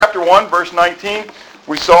1, verse 19,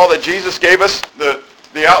 we saw that Jesus gave us the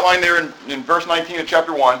outline there in verse 19 of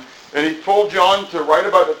chapter 1. And he told John to write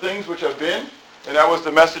about the things which have been. And that was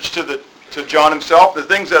the message to John himself, the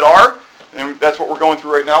things that are. And that's what we're going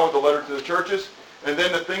through right now with the letter to the churches. And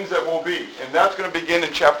then the things that will be. And that's going to begin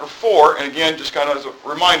in chapter 4. And again, just kind of as a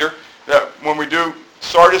reminder that when we do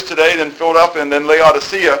Sardis today, then Philadelphia, and then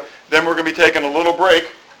Laodicea, then we're going to be taking a little break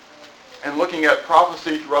and looking at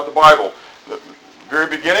prophecy throughout the Bible. The very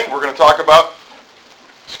beginning, we're going to talk about,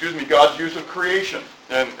 God's use of creation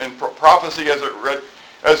and prophecy as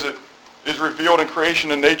it is revealed in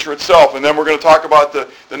creation and nature itself. And then we're going to talk about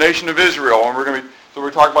the nation of Israel. And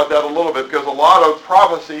we're talk about that a little bit because a lot of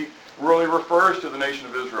prophecy really refers to the nation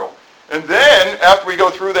of Israel. And then, after we go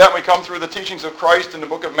through that, we come through the teachings of Christ in the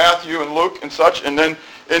book of Matthew and Luke and such, and then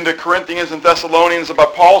into Corinthians and Thessalonians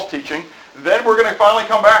about Paul's teaching. Then we're going to finally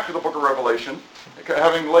come back to the book of Revelation,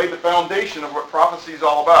 having laid the foundation of what prophecy is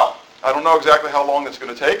all about. I don't know exactly how long it's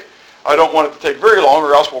going to take. I don't want it to take very long,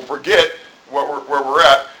 or else we'll forget where we're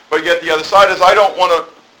at. But yet the other side is I don't want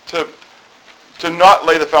to not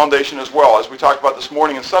lay the foundation as well. As we talked about this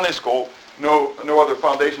morning in Sunday school, no other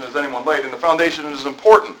foundation has anyone laid. And the foundation is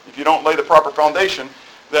important. If you don't lay the proper foundation,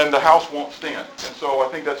 then the house won't stand. And so I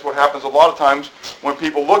think that's what happens a lot of times when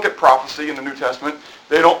people look at prophecy in the New Testament.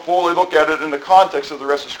 They don't fully look at it in the context of the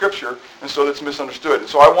rest of Scripture, and so it's misunderstood. And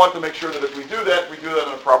so I want to make sure that if we do that, we do that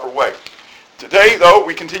in a proper way. Today, though,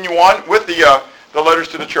 we continue on with the letters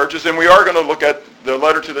to the churches, and we are going to look at the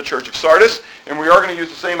letter to the church of Sardis, and we are going to use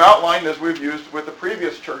the same outline as we've used with the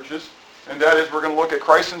previous churches, and that is we're going to look at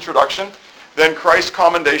Christ's introduction, then Christ's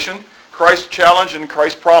commendation, Christ's challenge, and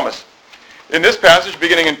Christ's promise. In this passage,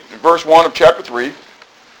 beginning in verse 1 of chapter 3,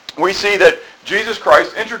 we see that Jesus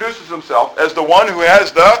Christ introduces himself as the one who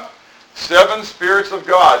has the 7 spirits of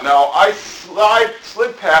God. Now, I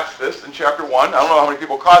slid past this in chapter 1. I don't know how many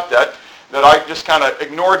people caught that I just kind of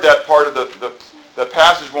ignored that part of the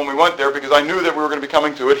passage when we went there because I knew that we were going to be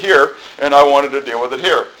coming to it here, and I wanted to deal with it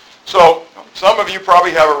here. So, some of you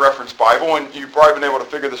probably have a reference Bible, and you've probably been able to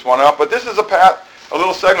figure this one out, but this is a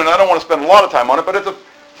little segment. I don't want to spend a lot of time on it, but it's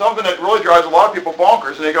something that really drives a lot of people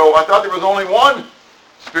bonkers, and they go, I thought there was only one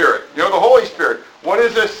Spirit, the Holy Spirit. What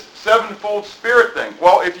is this 7-fold Spirit thing?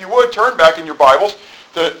 Well, if you would, turn back in your Bibles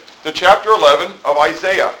to chapter 11 of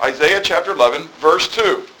Isaiah. Isaiah chapter 11, verse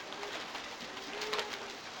 2.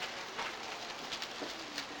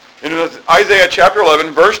 In Isaiah chapter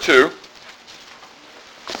 11, verse 2,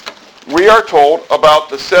 we are told about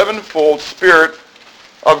the 7-fold Spirit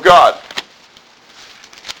of God.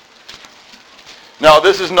 Now,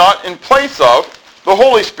 this is not in place of the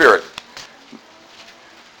Holy Spirit.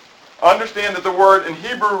 Understand that the word in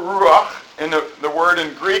Hebrew, ruach, and the word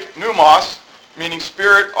in Greek, pneumos, meaning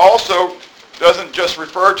spirit, also doesn't just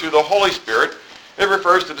refer to the Holy Spirit. It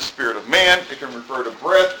refers to the spirit of man. It can refer to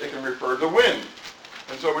breath. It can refer to wind.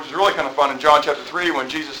 And so, which is really kind of fun in John chapter 3 when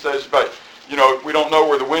Jesus says, but, we don't know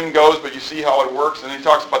where the wind goes, but you see how it works. And he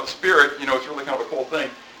talks about the Spirit. It's really kind of a cool thing.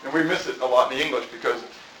 And we miss it a lot in the English because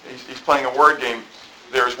he's playing a word game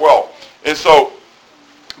there as well. And so,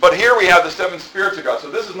 but here we have the 7 spirits of God. So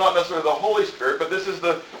this is not necessarily the Holy Spirit, but this is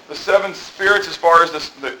the 7 spirits as far as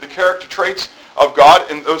the character traits of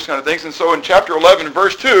God and those kind of things. And so in chapter 11,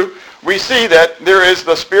 verse 2, we see that there is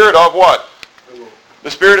the Spirit of what?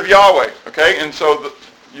 The Spirit of Yahweh. Okay? And so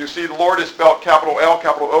you see the Lord is spelled capital L,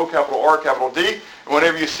 capital O, capital R, capital D. And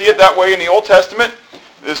whenever you see it that way in the Old Testament,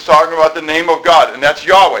 it's talking about the name of God. And that's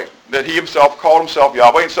Yahweh, that he himself called himself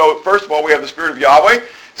Yahweh. And so first of all, we have the Spirit of Yahweh.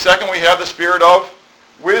 Second, we have the Spirit of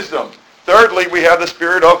wisdom. Thirdly, we have the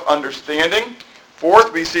Spirit of understanding.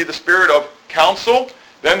 Fourth, we see the Spirit of counsel.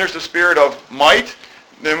 Then there's the Spirit of might.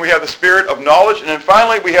 Then we have the Spirit of knowledge. And then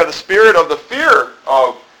finally, we have the Spirit of the fear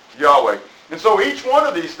of Yahweh. And so each one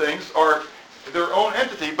of these things are their own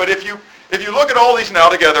entity. But if you look at all these now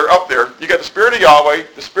together up there, you got the Spirit of Yahweh,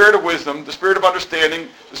 the Spirit of wisdom, the Spirit of understanding,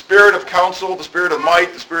 the Spirit of counsel, the Spirit of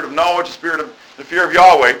might, the Spirit of knowledge, the Spirit of the fear of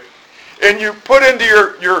Yahweh. And you put into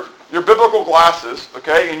your biblical glasses,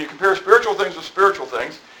 okay, and you compare spiritual things with spiritual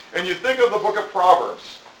things, and you think of the book of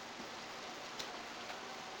Proverbs.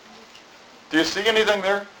 Do you see anything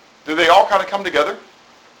there? Do they all kind of come together?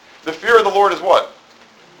 The fear of the Lord is what?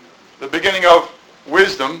 The beginning of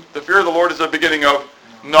wisdom. The fear of the Lord is the beginning of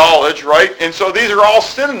knowledge, right? And so these are all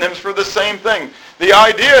synonyms for the same thing. The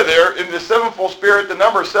idea there in the 7-fold Spirit, the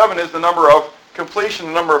number 7 is the number of completion,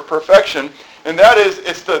 the number of perfection, and that is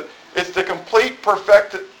it's the complete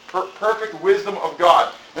perfect wisdom of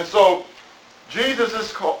God. And so Jesus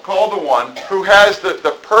is called the one who has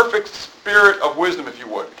the perfect spirit of wisdom, if you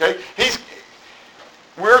would. Okay,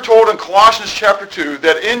 we're told in Colossians chapter 2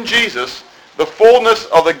 that in Jesus the fullness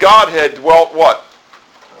of the Godhead dwelt what?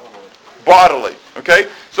 Bodily. Okay?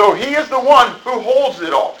 So he is the one who holds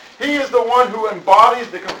it all. He is the one who embodies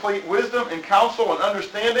the complete wisdom and counsel and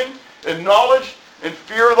understanding and knowledge and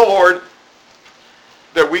fear of the Lord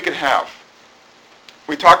that we can have.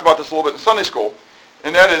 We talked about this a little bit in Sunday school,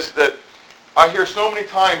 and that is that I hear so many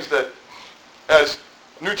times that as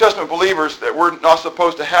New Testament believers that we're not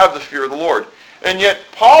supposed to have the fear of the Lord. And yet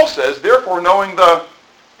Paul says, therefore knowing the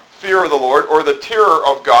fear of the Lord, or the terror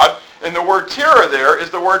of God, and the word terror there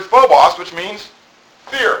is the word phobos, which means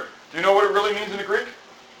fear. Do you know what it really means in the Greek?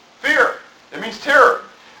 Fear. It means terror.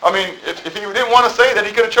 I mean, if he didn't want to say that,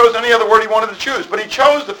 he could have chosen any other word he wanted to choose. But he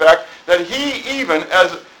chose the fact that he, even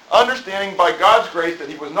as understanding by God's grace that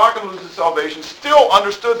he was not going to lose his salvation, still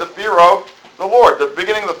understood the fear of the Lord. The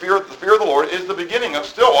beginning of the fear of the Lord is the beginning of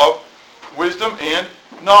wisdom and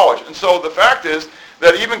knowledge. And so the fact is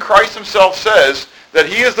that even Christ himself says that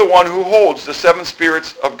he is the one who holds the seven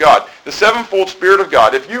spirits of God, the sevenfold Spirit of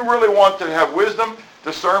God. If you really want to have wisdom,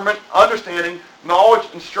 discernment, understanding, knowledge,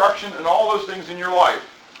 instruction, and all those things in your life,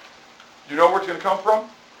 do you know where it's going to come from?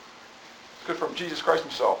 It's going to come from Jesus Christ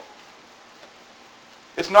himself.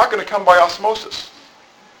 It's not going to come by osmosis.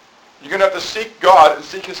 You're going to have to seek God and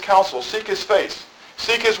seek his counsel, seek his face,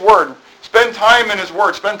 seek his word, spend time in his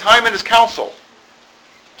word, spend time in his counsel,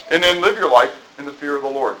 and then live your life in the fear of the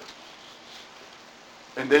Lord.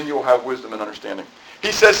 And then you'll have wisdom and understanding.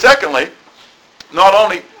 He says, secondly, not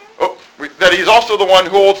only that he's also the one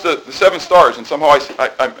who holds the seven stars, and somehow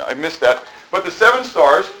I missed that, but the seven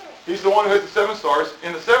stars, he's the one who has the seven stars,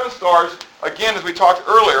 and the seven stars, again, as we talked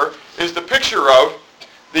earlier, is the picture of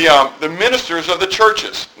the ministers of the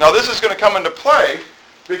churches. Now this is going to come into play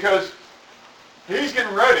because he's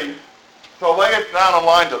getting ready to lay it down a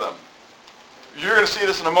line to them. You're going to see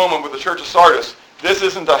this in a moment with the church of Sardis. This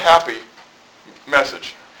isn't a happy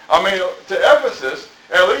message. I mean, to Ephesus,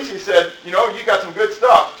 at least he said, you know, you got some good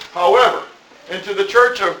stuff. However, and to the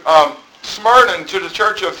church of Smyrna and to the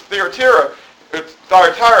church of Thyatira,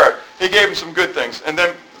 he gave him some good things. And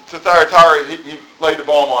then to Thyatira, he laid the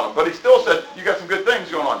balm on him. But he still said, you got some good things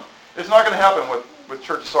going on. It's not going to happen with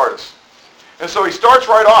Church of Sardis. And so he starts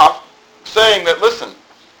right off saying that, listen,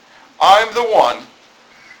 I'm the one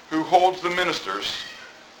who holds the ministers,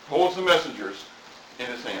 holds the messengers in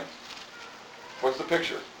his hands. What's the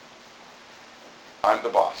picture? I'm the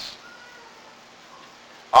boss.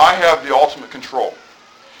 I have the ultimate control.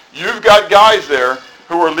 You've got guys there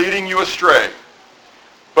who are leading you astray.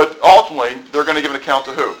 But ultimately, they're going to give an account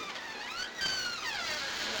to who?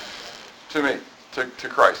 To me, to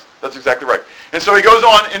Christ. That's exactly right. And so he goes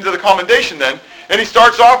on into the commendation then, and he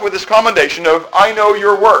starts off with this commendation of, I know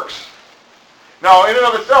your works. Now, in and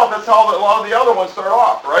of itself, that's how a lot of the other ones start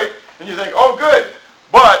off, right? And you think, oh, good.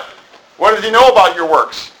 But what does he know about your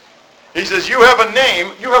works? He says, you have a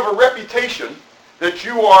name, you have a reputation that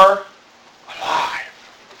you are alive.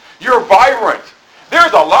 You're vibrant.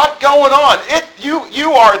 There's a lot going on.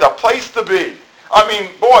 You are the place to be. I mean,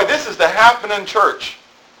 boy, this is the happening church.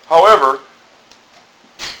 However,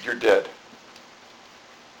 you're dead.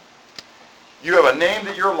 You have a name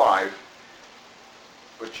that you're alive,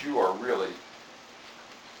 but you are really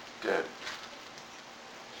dead.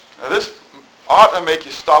 Now this ought to make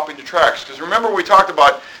you stop in your tracks, because remember we talked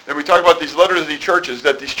about these letters to these churches,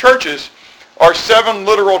 that these churches are 7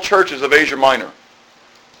 literal churches of Asia Minor.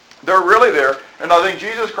 They're really there, and I think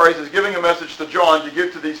Jesus Christ is giving a message to John to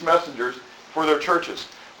give to these messengers for their churches.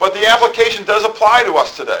 But the application does apply to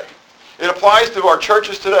us today. It applies to our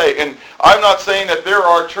churches today, and I'm not saying that there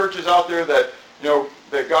are churches out there that, you know,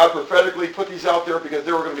 that God prophetically put these out there because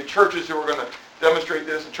there were going to be churches who were going to demonstrate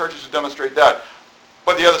this and churches who demonstrate that.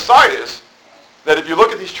 But the other side is that if you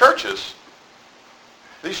look at these churches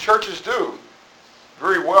do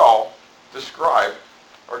very well describe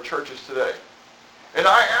our churches today. And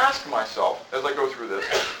I ask myself, as I go through this,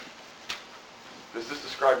 does this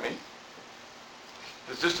describe me?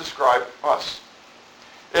 Does this describe us?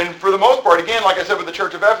 And for the most part, again, like I said with the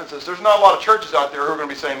Church of Ephesus, there's not a lot of churches out there who are going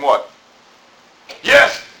to be saying what?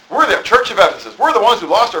 Yes, we're the Church of Ephesus. We're the ones who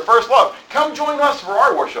lost our first love. Come join us for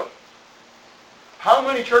our worship. How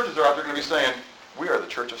many churches are out there going to be saying, we are the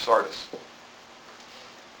Church of Sardis?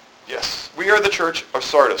 Yes, we are the Church of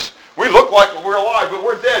Sardis. We look like we're alive, but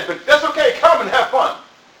we're dead. But that's okay. Come and have fun.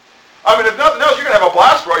 I mean, if nothing else, you're going to have a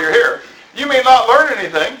blast while you're here. You may not learn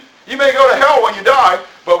anything. You may go to hell when you die.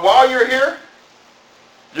 But while you're here,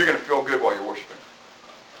 you're going to feel good while you're worshiping.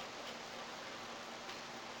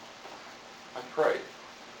 I pray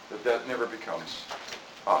that that never becomes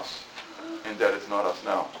us, and that it's not us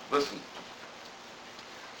now. Listen.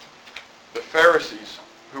 The Pharisees,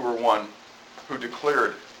 who were one who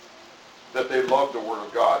declared that they love the Word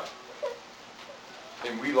of God.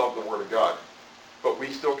 And we love the Word of God. But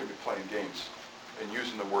we still can be playing games and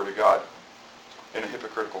using the Word of God in a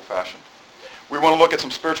hypocritical fashion. We want to look at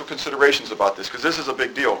some spiritual considerations about this, because this is a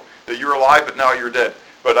big deal. That you're alive, but now you're dead.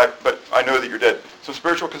 But I know that you're dead. Some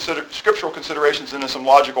scriptural considerations and then some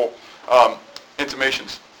logical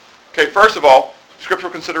intimations. Okay, first of all,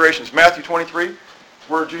 scriptural considerations. Matthew 23,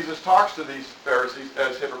 where Jesus talks to these Pharisees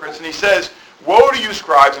as hypocrites, and he says, "Woe to you,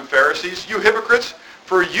 scribes and Pharisees, you hypocrites,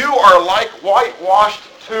 for you are like whitewashed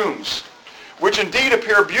tombs, which indeed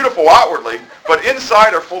appear beautiful outwardly, but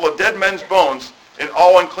inside are full of dead men's bones and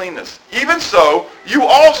all uncleanness. Even so, you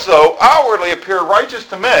also outwardly appear righteous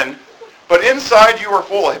to men, but inside you are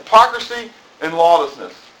full of hypocrisy and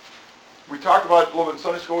lawlessness." We talked about it a little bit in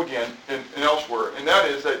Sunday school again and elsewhere, and that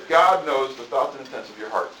is that God knows the thoughts and intents of your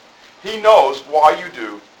heart. He knows why you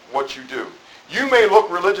do what you do. You may look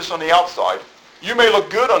religious on the outside. You may look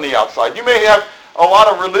good on the outside. You may have a lot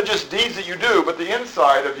of religious deeds that you do, but the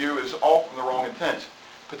inside of you is all from the wrong intent.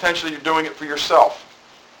 Potentially you're doing it for yourself.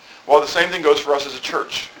 Well, the same thing goes for us as a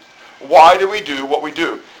church. Why do we do what we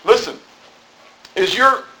do? Listen, is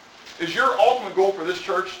your ultimate goal for this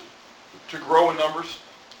church to grow in numbers?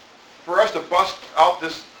 For us to bust out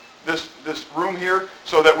this room here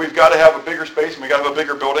so that we've got to have a bigger space and we've got to have a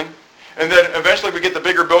bigger building? And then eventually we get the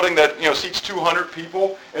bigger building that seats 200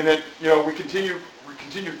 people, and then we continue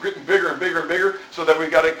getting bigger and bigger and bigger, so that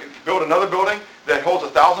we've got to build another building that holds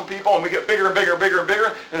 1,000 people, and we get bigger and bigger and bigger and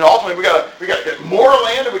bigger, and ultimately we got to get more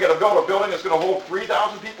land, and we got to build a building that's going to hold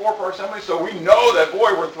 3,000 people for our assembly, so we know that,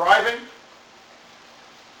 boy, we're thriving.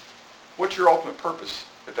 What's your ultimate purpose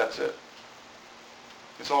if that's it?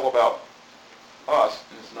 It's all about us,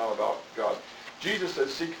 and it's not about God. Jesus said,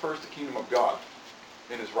 "Seek first the kingdom of God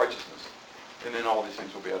and his righteousness, and then all these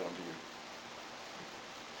things will be added unto you."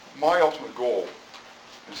 My ultimate goal,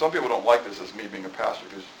 and some people don't like this as me being a pastor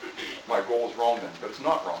because my goal is wrong then, but it's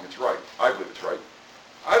not wrong, it's right. I believe it's right.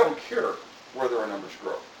 I don't care whether our numbers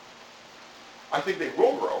grow. I think they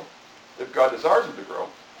will grow if God desires them to grow.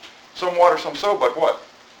 Some water, some sow, but what?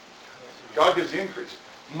 God gives the increase.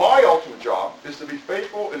 My ultimate job is to be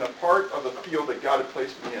faithful in a part of the field that God had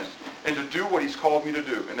placed me in, and to do what he's called me to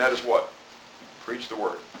do, and that is what? Preach the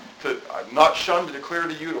word. To not shun to declare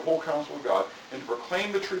to you the whole counsel of God, and to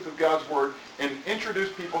proclaim the truth of God's word, and introduce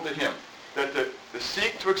people to him. That to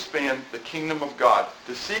seek to expand the kingdom of God,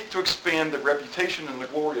 to seek to expand the reputation and the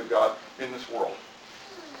glory of God in this world.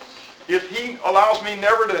 If he allows me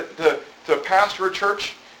never to pastor a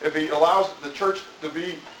church, if he allows the church to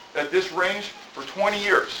be at this range for 20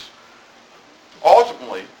 years,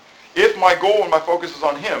 ultimately, if my goal and my focus is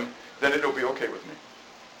on him, then it'll be okay with me.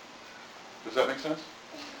 Does that make sense?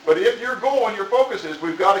 But if your goal and your focus is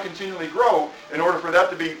we've got to continually grow in order for that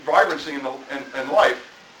to be vibrancy in life,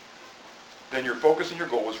 then your focus and your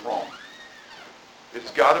goal is wrong.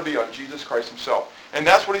 It's got to be on Jesus Christ himself. And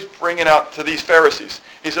that's what he's bringing out to these Pharisees.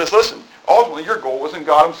 He says, listen, ultimately your goal isn't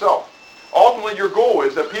God himself. Ultimately your goal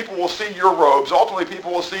is that people will see your robes. Ultimately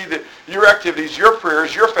people will see your activities, your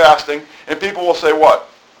prayers, your fasting, and people will say what?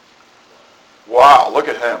 Wow, look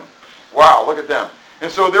at him. Wow, look at them. And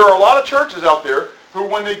so there are a lot of churches out there who,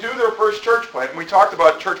 when they do their first church plant, and we talked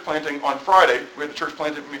about church planting on Friday, we had a church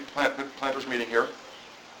planters meeting here,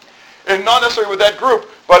 and not necessarily with that group,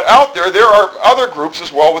 but out there are other groups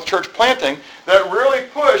as well with church planting that really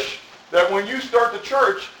push that when you start the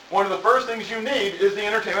church, one of the first things you need is the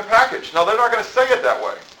entertainment package. Now, they're not going to say it that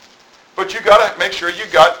way, but you got to make sure you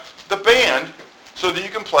got the band so that you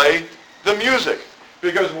can play the music,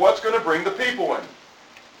 because what's going to bring the people in?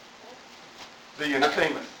 The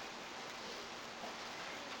entertainment.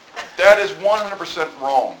 That is 100%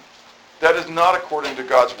 wrong. That is not according to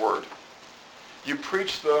God's word. You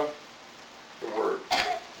preach the word.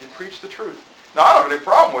 You preach the truth. Now, I don't have any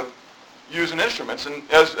problem with using instruments, and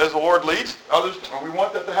as the Lord leads, others, we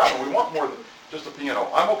want that to happen. We want more than just a piano.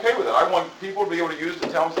 I'm okay with it. I want people to be able to use the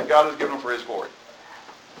talents that God has given them for his glory.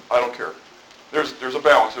 I don't care. There's a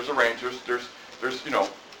balance. There's a range. There's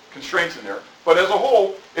constraints in there. But as a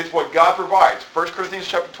whole, it's what God provides. 1 Corinthians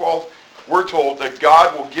chapter 12, we're told that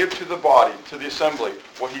God will give to the body, to the assembly,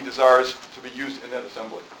 what he desires to be used in that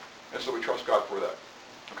assembly. And so we trust God for that.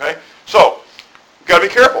 Okay? So, we've got to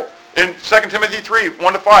be careful. In 2 Timothy 3,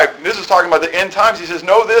 1-5, and this is talking about the end times, he says,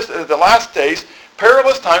 know this, at the last days,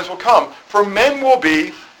 perilous times will come, for men will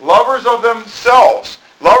be lovers of themselves,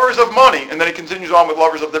 lovers of money, and then he continues on with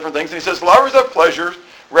lovers of different things, and he says, lovers of pleasures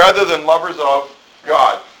rather than lovers of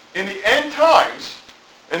God. In the end times,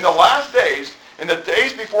 in the last days, in the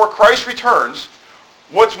days before Christ returns,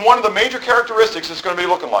 what's one of the major characteristics it's going to be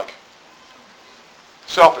looking like?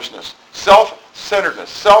 selfishness, self-centeredness,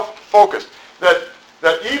 self-focused.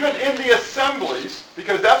 That even in the assemblies,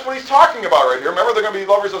 because that's what he's talking about right here. Remember, they're going to be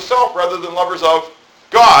lovers of self rather than lovers of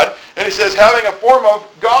God. And he says, having a form of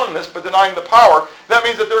godliness but denying the power. That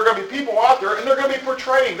means that there are going to be people out there, and they're going to be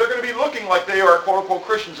portraying. They're going to be looking like they are, quote-unquote,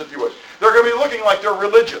 Christians, if you would. They're going to be looking like they're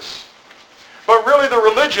religious. But really the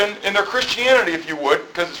religion in their Christianity, if you would,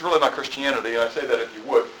 because it's really not Christianity, and I say that if you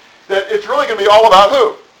would, that it's really going to be all about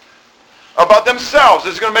who? About themselves.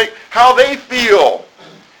 It's going to make how they feel.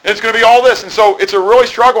 It's going to be all this. And so it's a really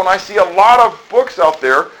struggle, and I see a lot of books out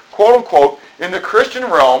there, quote-unquote, in the Christian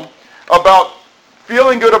realm about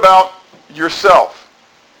feeling good about yourself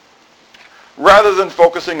rather than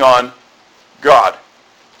focusing on God.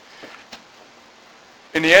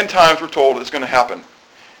 In the end times, we're told it's going to happen.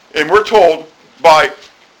 And we're told by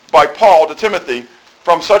Paul to Timothy,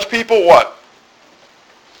 from such people what?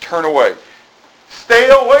 Turn away. Stay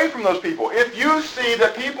away from those people. If you see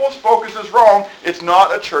that people's focus is wrong, it's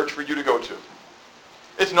not a church for you to go to.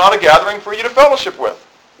 It's not a gathering for you to fellowship with.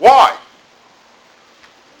 Why?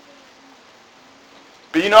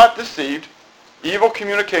 Be not deceived. Evil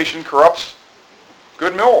communication corrupts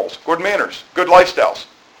good morals, good manners, good lifestyles.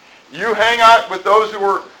 You hang out with those who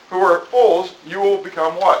are fools, you will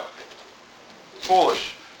become what?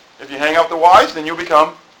 Foolish. If you hang out with the wise, then you'll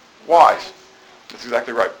become wise. That's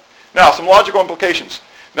exactly right. Now, some logical implications.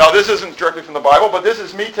 Now, this isn't directly from the Bible, but this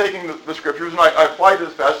is me taking the scriptures, and I apply to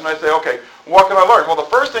this passage, and I say, okay, what can I learn? Well, the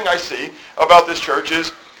first thing I see about this church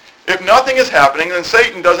is, if nothing is happening, then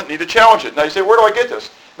Satan doesn't need to challenge it. Now, you say, where do I get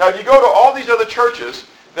this? Now, if you go to all these other churches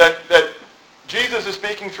that Jesus is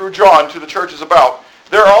speaking through John to the churches about,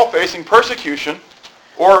 they're all facing persecution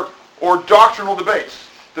or doctrinal debates,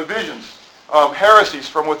 divisions, heresies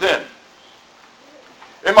from within.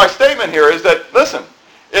 And my statement here is that, listen,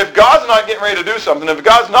 if God's not getting ready to do something, if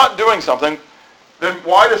God's not doing something, then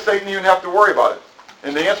why does Satan even have to worry about it?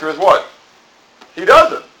 And the answer is what? He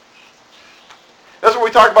doesn't. That's what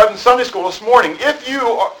we talked about in Sunday school this morning. If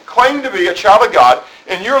you claim to be a child of God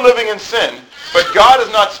and you're living in sin, but God is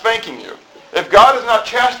not spanking you, if God is not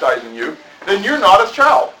chastising you, then you're not his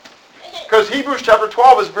child. Because Hebrews chapter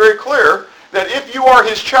 12 is very clear that if you are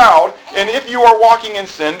his child and if you are walking in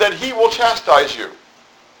sin, that he will chastise you.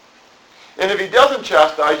 And if he doesn't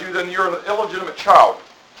chastise you, then you're an illegitimate child.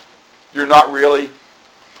 You're not really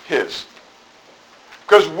his.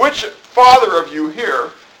 Because which father of you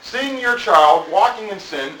here, seeing your child walking in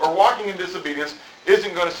sin or walking in disobedience,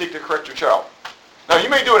 isn't going to seek to correct your child? Now, you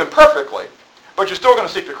may do it imperfectly, but you're still going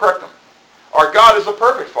to seek to correct them. Our God is a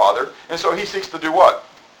perfect father, and so he seeks to do what?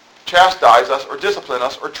 Chastise us or discipline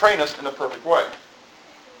us or train us in a perfect way.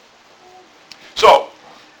 So,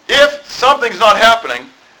 if something's not happening,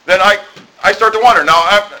 then I start to wonder. Now,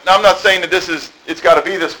 I'm not saying that it's got to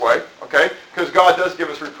be this way, okay? Because God does give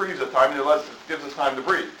us reprieves at times, and it gives us time to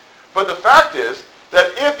breathe. But the fact is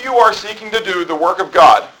that if you are seeking to do the work of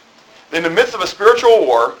God in the midst of a spiritual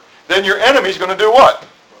war, then your enemy's going to do what?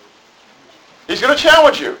 He's going to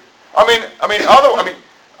challenge you. I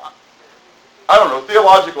don't know.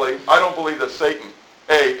 Theologically, I don't believe that Satan,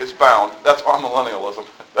 A, is bound. That's amillennialism.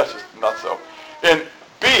 That's just nuts, so. And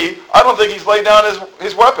B, I don't think he's laid down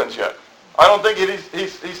his weapons yet. I don't think he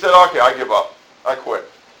said, okay, I give up. I quit.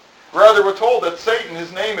 Rather, we're told that Satan,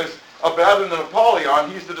 his name is Abaddon and Apollyon.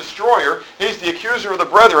 He's the destroyer. He's the accuser of the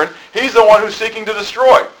brethren. He's the one who's seeking to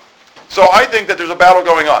destroy. So I think that there's a battle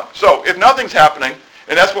going on. So if nothing's happening,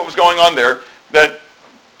 and that's what was going on there, that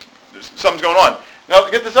something's going on. Now,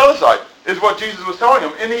 get this other side, is what Jesus was telling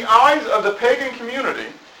them. In the eyes of the pagan community,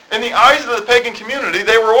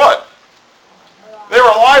 they were what? They were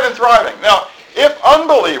alive and thriving. Now, if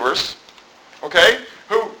unbelievers, okay,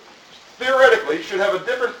 who theoretically should have a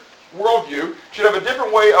different worldview, should have a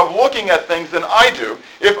different way of looking at things than I do,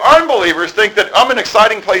 if unbelievers think that I'm an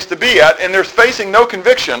exciting place to be at and they're facing no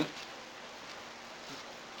conviction,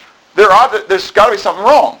 there's got to be something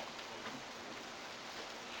wrong.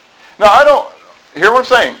 Now, hear what I'm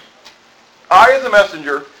saying. I, as a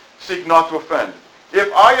messenger, seek not to offend.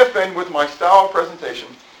 If I offend with my style of presentation,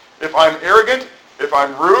 if I'm arrogant, if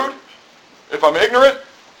I'm rude, if I'm ignorant,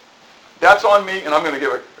 that's on me, and I'm going to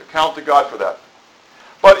give account to God for that.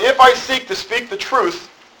 But if I seek to speak the truth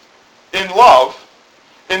in love,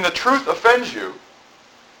 and the truth offends you,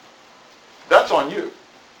 that's on you,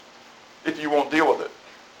 if you won't deal with it.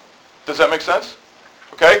 Does that make sense?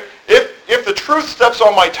 Okay? If the truth steps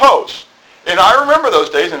on my toes, and I remember those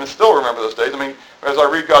days, and I still remember those days, as I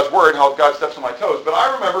read God's Word, how God steps on my toes, but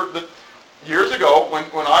I remember that years ago,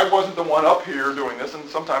 when I wasn't the one up here doing this, and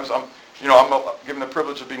sometimes I'm given the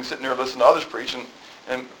privilege of being sitting there listening to others preach,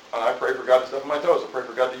 and I pray for God to step on my toes. I pray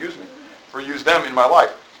for God to use me. or use them in my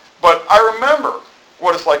life. But I remember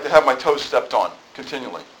what it's like to have my toes stepped on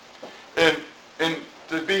continually. And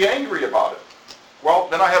to be angry about it. Well,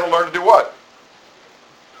 then I had to learn to do what?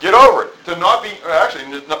 Get over it. To not be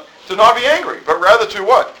be angry, but rather to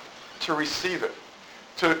what? To receive it.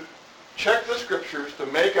 To check the scriptures to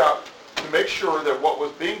make sure that what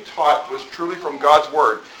was being taught was truly from God's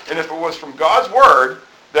word. And if it was from God's word,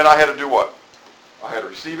 then I had to do what? I had to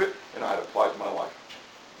receive it and I had to apply it to my life.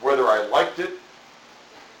 Whether I liked it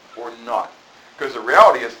or not. Because the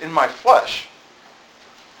reality is, in my flesh,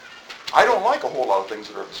 I don't like a whole lot of things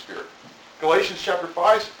that are of the Spirit. Galatians chapter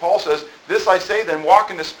 5, Paul says, "This I say, then walk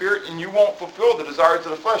in the Spirit, and you won't fulfill the desires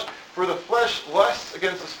of the flesh. For the flesh lusts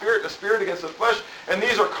against the Spirit against the flesh, and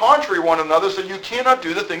these are contrary one another, so you cannot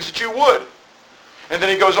do the things that you would." And then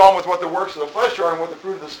he goes on with what the works of the flesh are and what the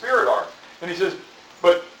fruit of the Spirit are. And he says,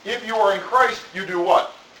 but if you are in Christ, you do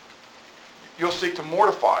what? You'll seek to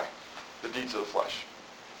mortify the deeds of the flesh.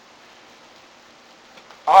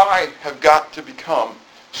 I have got to become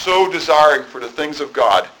so desiring for the things of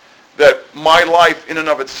God that my life in and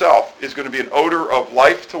of itself is going to be an odor of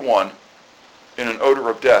life to one and an odor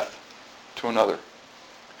of death to another.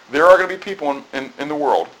 There are going to be people in the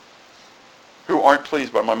world who aren't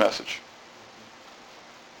pleased by my message.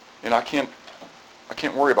 And I can't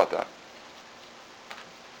worry about that.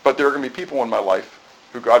 But there are going to be people in my life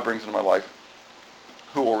who God brings into my life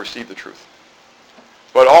who will receive the truth.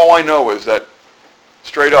 But all I know is that,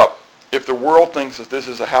 straight up, if the world thinks that this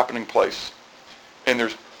is a happening place, and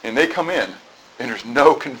they come in, and there's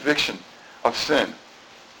no conviction of sin,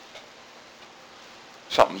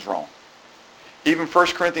 something's wrong. Even 1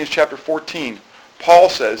 Corinthians chapter 14, Paul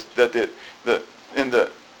says that the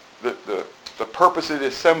purpose of the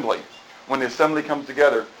assembly, when the assembly comes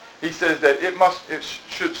together, he says that it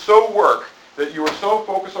should so work that you are so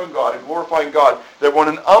focused on God and glorifying God that when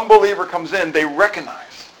an unbeliever comes in, they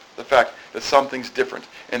recognize the fact that something's different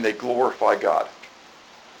and they glorify God.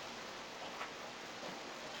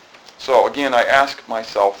 So again, I ask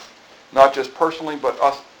myself, not just personally, but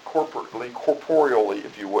us corporeally,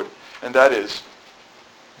 if you would, and that is,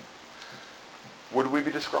 would we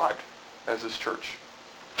be described as this church?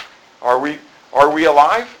 Are we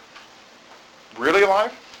alive? Really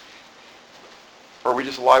alive? Or are we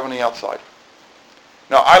just alive on the outside?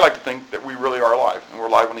 Now, I like to think that we really are alive, and we're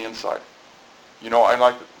alive on the inside. You know, I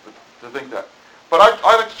like to think that. But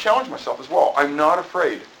I like to challenge myself as well. I'm not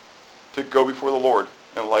afraid to go before the Lord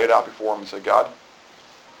and lay it out before him and say, God,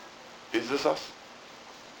 is this us?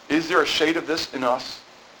 Is there a shade of this in us?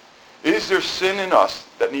 Is there sin in us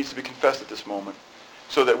that needs to be confessed at this moment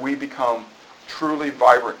so that we become truly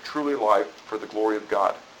vibrant, truly alive for the glory of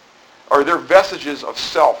God? Are there vestiges of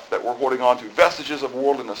self that we're holding on to, vestiges of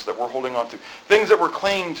worldliness that we're holding on to, things that we're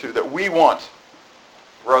clinging to that we want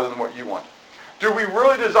rather than what you want? Do we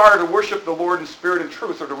really desire to worship the Lord in spirit and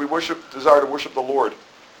truth, or do we desire to worship the Lord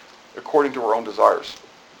according to our own desires?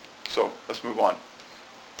 So let's move on.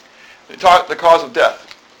 The cause of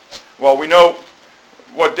death. Well, we know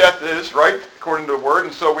what death is, right, according to the Word,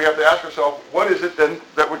 and so we have to ask ourselves, what is it then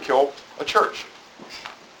that would kill a church?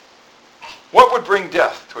 What would bring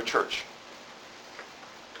death to a church?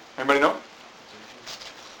 Anybody know?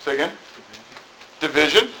 Say again?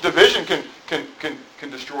 Division. Division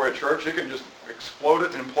can destroy a church. It can just explode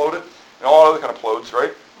it and implode it, and all other kind of implodes,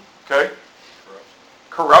 right? Okay.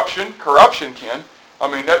 Corruption can.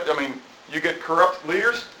 You get corrupt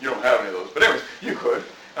leaders. You don't have any of those, but anyways, you could.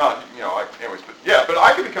 But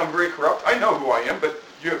I could become very corrupt. I know who I am, but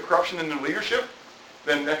you have corruption in the leadership,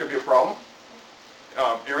 then that could be a problem.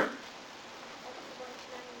 Aaron?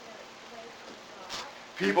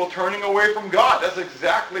 People turning away from God. That's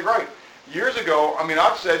exactly right. Years ago,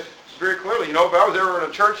 I've said very clearly, if I was ever in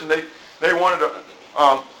a church and they wanted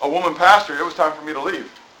a woman pastor, it was time for me to leave.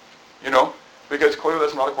 Because clearly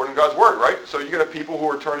that's not according to God's word, right? So you have people who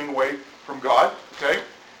are turning away from God, okay?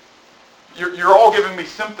 You're all giving me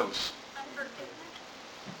symptoms.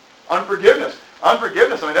 Unforgiveness.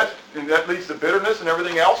 That leads to bitterness and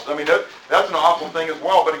everything else. That's an awful thing as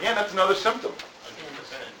well. But again, that's another symptom.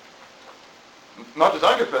 Not just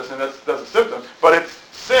unconfessed sin, that's a symptom, but it's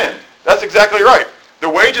sin. That's exactly right. The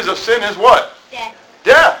wages of sin is what? Death.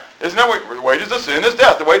 Death. Isn't that what? The wages of sin is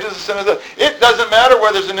death. The wages of sin is death. It doesn't matter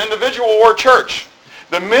whether it's an individual or a church.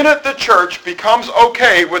 The minute the church becomes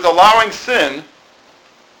okay with allowing sin,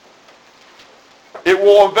 it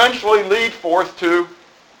will eventually lead forth to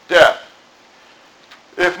death.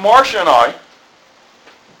 If Marcia and I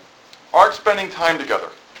aren't spending time together,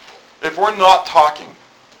 if we're not talking,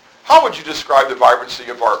 how would you describe the vibrancy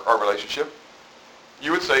of our relationship?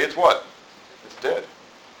 You would say it's what? It's dead.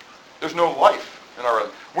 There's no life.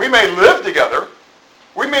 We may live together.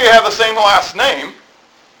 We may have the same last name.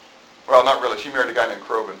 Well, not really. She married a guy named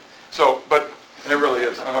Corbin. And it really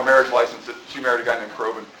is. On a marriage license, she married a guy named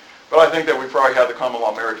Corbin. But I think that we probably had the common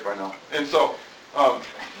law marriage by now. And so,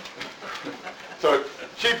 so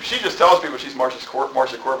she just tells people she's Marcia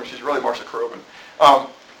Corbin. She's really Marcia Corbin.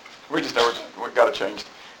 We just never got it changed.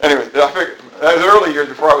 Anyways, I figured, that was early years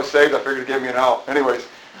before I was saved, I figured it gave me an out. Anyways,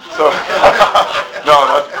 so,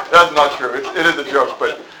 no, that's not true. It is a joke,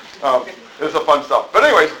 but it's a fun stuff. But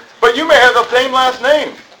anyways, but you may have the same last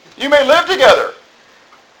name. You may live together.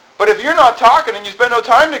 But if you're not talking and you spend no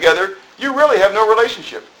time together, you really have no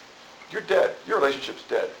relationship. You're dead. Your relationship's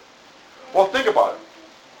dead. Well, think about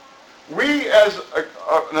it. We as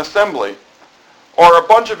an assembly are a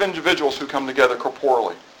bunch of individuals who come together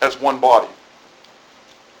corporally as one body.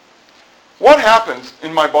 What happens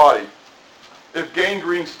in my body if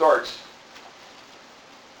gangrene starts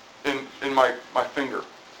in my finger?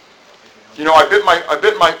 You know, I bit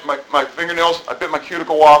my fingernails, I bit my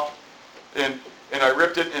cuticle off, and I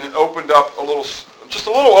ripped it, and it opened up just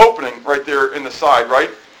a little opening right there in the side, right?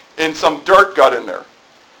 And some dirt got in there.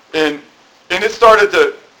 And it started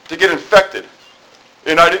to get infected.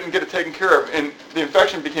 And I didn't get it taken care of. And the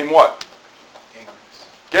infection became what?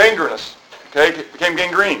 Gangrenous. Okay? It became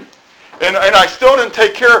gangrene. And I still didn't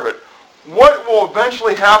take care of it. What will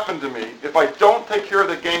eventually happen to me if I don't take care of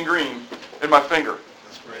the gangrene in my finger?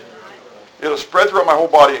 It'll spread throughout my whole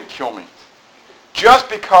body and kill me. Just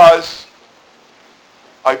because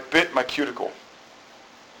I bit my cuticle.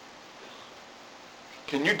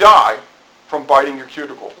 Can you die from biting your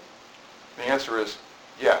cuticle? The answer is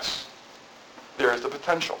yes. There is the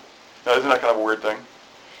potential. Now, isn't that kind of a weird thing?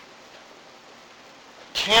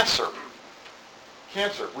 Cancer.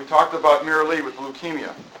 We talked about Mira Lee with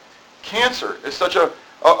leukemia. Cancer is such a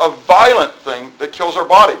violent thing that kills our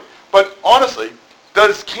body. But honestly,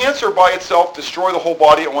 does cancer by itself destroy the whole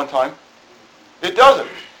body at one time? It doesn't.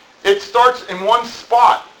 It starts in one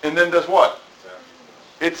spot and then does what?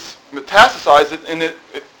 It's metastasized and it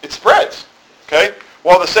spreads. Okay?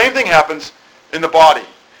 Well, the same thing happens in the body.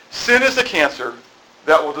 Sin is the cancer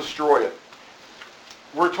that will destroy it.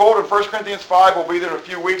 We're told in 1 Corinthians 5, we'll be there in a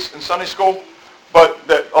few weeks in Sunday school, but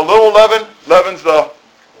that a little leaven leavens the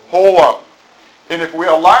whole lump. And if we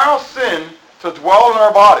allow sin to dwell in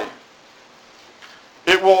our body,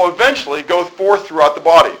 it will eventually go forth throughout the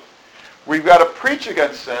body. We've got to preach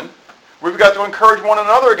against sin. We've got to encourage one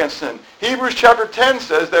another against sin. Hebrews chapter 10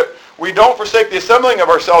 says that we don't forsake the assembling of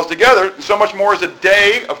ourselves together, so much more as the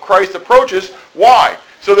day of Christ approaches. Why?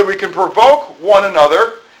 So that we can provoke one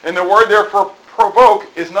another. And the word there for provoke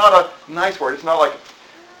is not a nice word. It's not like,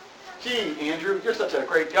 gee, Andrew, you're such a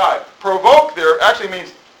great guy. Provoke there actually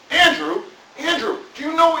means, Andrew, do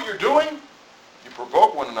you know what you're doing? You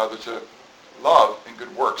provoke one another to love and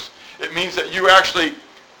good works. It means that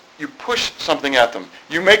you push something at them.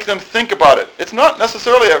 You make them think about it. It's not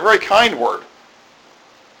necessarily a very kind word.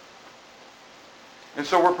 And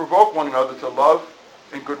so we provoke one another to love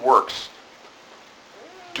and good works.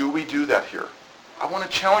 Do we do that here? I want to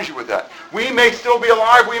challenge you with that. We may still be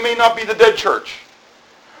alive. We may not be the dead church.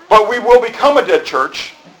 But we will become a dead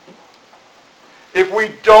church if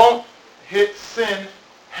we don't hit sin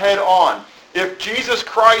head on. If Jesus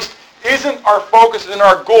Christ isn't our focus and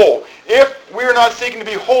our goal, if we're not seeking to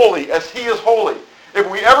be holy as he is holy, if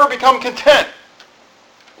we ever become content,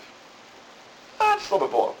 just a little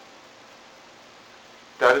bit below.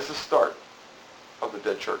 That is the start of the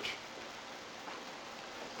dead church.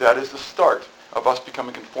 That is the start of us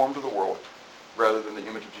becoming conformed to the world rather than the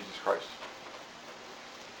image of Jesus Christ.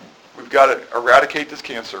 We've got to eradicate this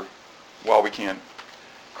cancer while we can.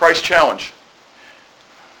 Christ's challenge.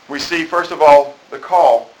 We see, first of all, the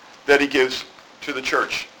call that he gives to the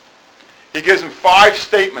church. He gives them 5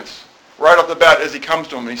 statements right off the bat as he comes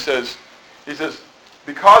to them. He says,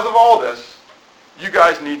 because of all this, you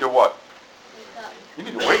guys need to what? You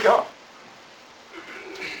need to wake up.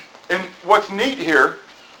 And what's neat here,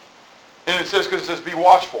 and it says, because it says be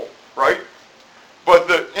watchful, right? But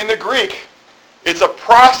in the Greek, it's a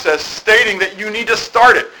process stating that you need to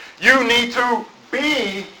start it. You need to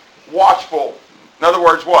be watchful. In other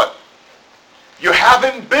words, what? You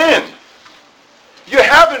haven't been. You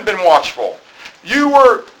haven't been watchful. You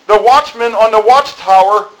were the watchman on the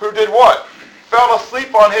watchtower who did what? Fell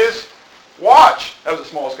asleep on his watch. That was the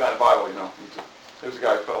smallest guy in the Bible, you know. There was a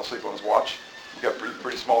guy who fell asleep on his watch. You got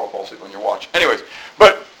pretty small to fall asleep on your watch. Anyways,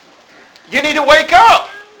 but you need to wake up.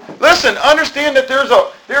 Listen, understand that there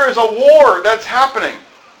is a war that's happening.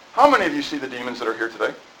 How many of you see the demons that are here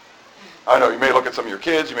today? I know you may look at some of your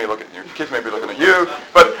kids, your kids may be looking at you,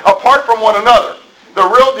 but apart from one another, the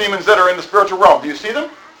real demons that are in the spiritual realm. Do you see them?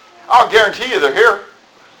 I'll guarantee you they're here.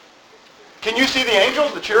 Can you see the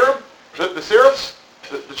angels, the cherub, the seraphs,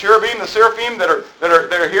 the cherubim, the seraphim that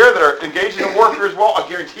are here, that are engaged in the warfare as well? I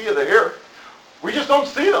guarantee you they're here. We just don't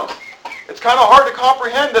see them. It's kind of hard to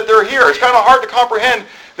comprehend that they're here. It's kind of hard to comprehend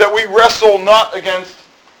that we wrestle not against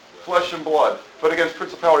flesh and blood, but against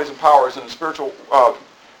principalities and powers and spiritual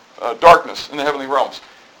darkness in the heavenly realms.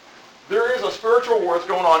 There is a spiritual war that's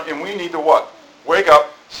going on, and we need to what? Wake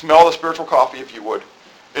up, smell the spiritual coffee, if you would,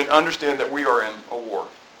 and understand that we are in a war.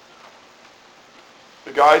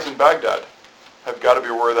 The guys in Baghdad have got to be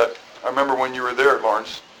aware of that. I remember when you were there,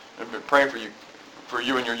 Lawrence, and been praying for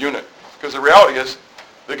you and your unit. Because the reality is,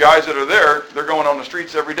 the guys that are there, they're going on the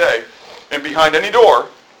streets every day, and behind any door,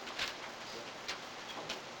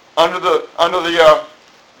 under the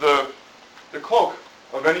cloak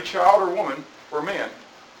of any child or woman or man,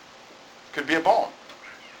 could be a bomb.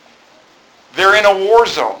 They're in a war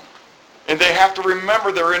zone. And they have to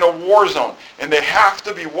remember they're in a war zone. And they have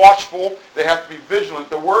to be watchful. They have to be vigilant.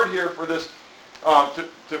 The word here for this,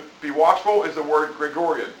 to be watchful, is the word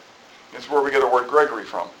Gregorian. It's where we get the word Gregory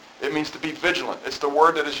from. It means to be vigilant. It's the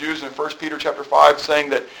word that is used in 1 Peter chapter 5, saying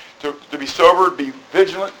that to be sober, be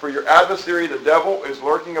vigilant, for your adversary, the devil, is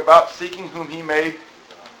lurking about, seeking whom he may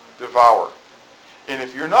devour. And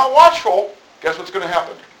if you're not watchful, guess what's going to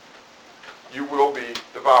happen? You will be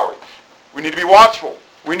devoured. We need to be watchful.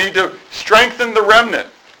 We need to strengthen the remnant.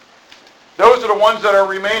 Those are the ones that are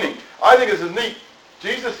remaining. I think this is neat.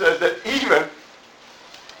 Jesus says that even,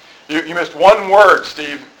 you missed one word,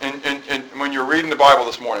 Steve, when you're reading the Bible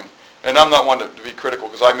this morning. And I'm not one to be critical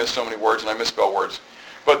because I miss so many words and I misspell words.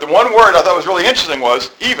 But the one word I thought was really interesting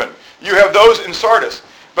was even. You have those in Sardis.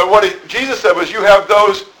 But what Jesus said was you have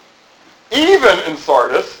those even in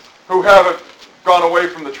Sardis who haven't gone away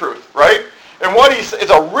from the truth, right? And what he says is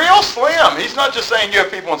a real slam. He's not just saying you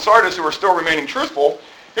have people in Sardis who are still remaining truthful.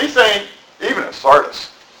 He's saying even in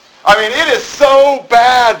Sardis. I mean, it is so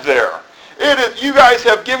bad there. It is, you guys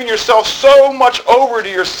have given yourself so much over to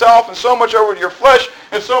yourself and so much over to your flesh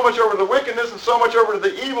and so much over to the wickedness and so much over to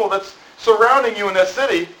the evil that's surrounding you in that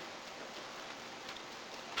city.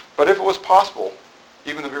 But if it was possible,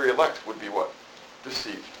 even the very elect would be what?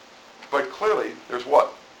 Deceived. But clearly, there's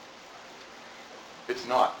what? It's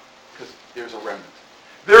not. Because there's a remnant.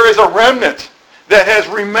 There is a remnant that has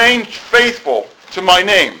remained faithful to my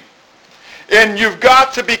name. And you've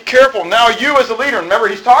got to be careful. Now you as a leader, remember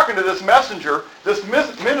he's talking to this messenger, this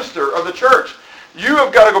minister of the church. You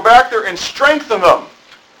have got to go back there and strengthen them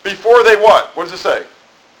before they what? What does it say?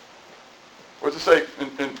 What does it say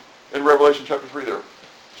in Revelation chapter 3 there?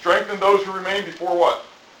 Strengthen those who remain before what?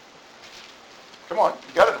 Come on,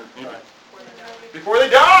 you got it. Before they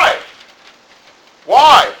die.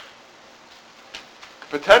 Why?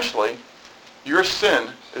 Potentially, your sin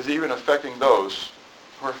is even affecting those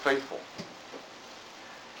who are faithful.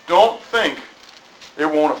 Don't think it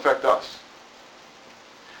won't affect us.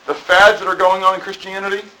 The fads that are going on in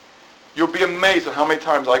Christianity, you'll be amazed at how many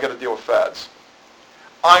times I got to deal with fads.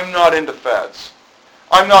 I'm not into fads.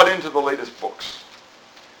 I'm not into the latest books.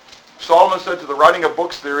 Solomon said to the writing of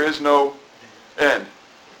books, there is no end.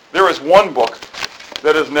 There is one book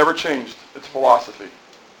that has never changed its philosophy.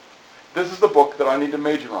 This is the book that I need to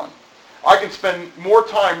major on. I can spend more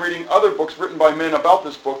time reading other books written by men about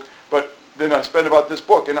this book, but than I spend about this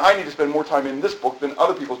book. And I need to spend more time in this book than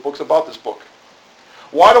other people's books about this book.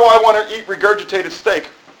 Why do I want to eat regurgitated steak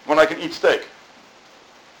when I can eat steak?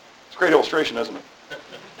 It's a great illustration, isn't it?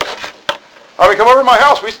 I mean, come over to my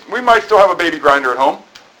house. We might still have a baby grinder at home.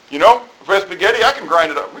 You know, if we have spaghetti, I can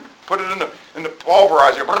grind it up. We can put it in the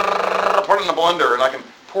pulverizer, put it in the blender, and I can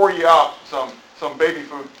pour you out some baby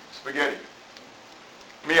food spaghetti.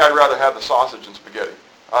 Me, I'd rather have the sausage and spaghetti.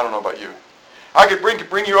 I don't know about you. I could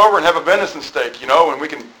bring you over and have a venison steak, you know, and we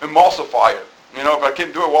can emulsify it. You know, if I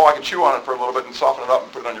can't do it well, I can chew on it for a little bit and soften it up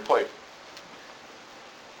and put it on your plate.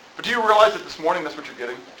 But do you realize that this morning that's what you're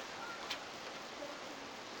getting?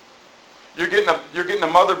 You're getting a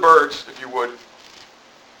mother bird's, if you would,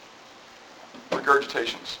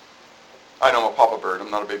 regurgitations. I know I'm a papa bird. I'm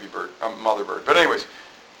not a baby bird. I'm a mother bird. But anyways,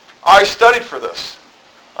 I studied for this.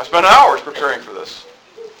 I spent hours preparing for this.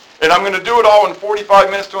 And I'm going to do it all in 45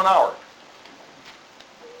 minutes to an hour.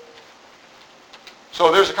 So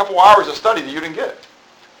there's a couple hours of study that you didn't get.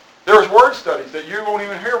 There's word studies that you won't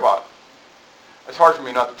even hear about. It's hard for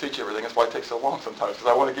me not to teach everything. That's why it takes so long sometimes, because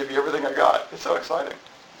I want to give you everything I got. It's so exciting.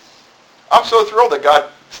 I'm so thrilled that God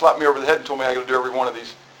slapped me over the head and told me I got to do every one of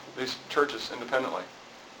these churches independently.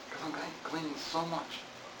 Because I'm gleaning so much.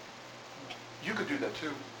 You could do that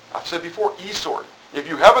too. I've said before, eSword. If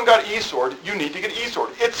you haven't got eSword, you need to get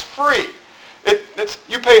eSword. It's free.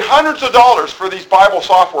 You pay hundreds of dollars for these Bible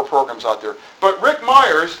software programs out there. But Rick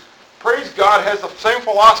Myers, praise God, has the same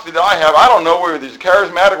philosophy that I have. I don't know whether he's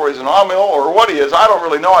charismatic or he's an amill or what he is. I don't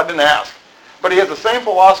really know. I didn't ask. But he has the same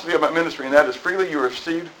philosophy about ministry, and that is freely you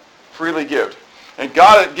received, freely give. And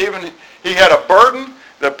God had given, he had a burden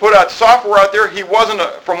that put out software out there. He wasn't,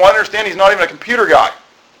 from what I understand, he's not even a computer guy.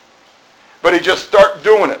 But he just started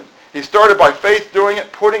doing it. He started by faith doing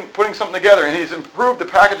it, putting something together, and he's improved the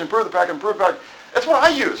package. That's what I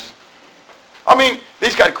use. I mean,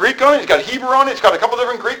 he's got Greek on it, he's got Hebrew on it, it's got a couple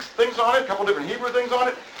different Greek things on it, a couple different Hebrew things on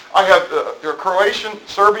it. I have the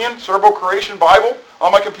Serbo-Croatian Bible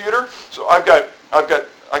on my computer, so I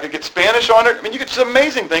could get Spanish on it. I mean, you get some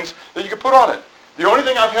amazing things that you could put on it. The only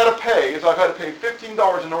thing I've had to pay is I've had to pay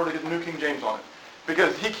 $15 in order to get the New King James on it,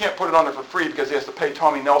 because he can't put it on there for free because he has to pay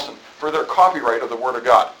Tommy Nelson for their copyright of the Word of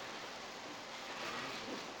God.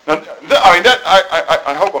 Now,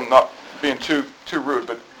 I hope I'm not being too rude,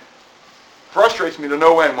 but frustrates me to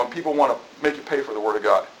no end when people want to make you pay for the Word of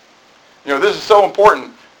God. You know, this is so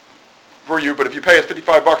important for you, but if you pay us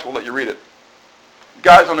 $55, we'll let you read it.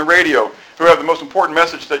 Guys on the radio who have the most important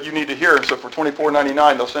message that you need to hear, so for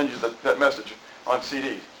 $24.99, they'll send you that message on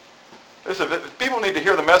CD. Listen, if people need to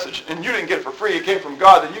hear the message, and you didn't get it for free, it came from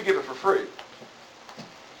God, then you give it for free.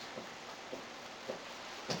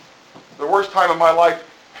 The worst time of my life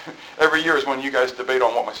every year is when you guys debate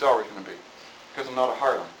on what my salary is going to be, because I'm not a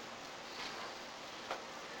hireling.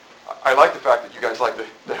 I like the fact that you guys like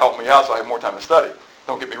to help me out so I have more time to study.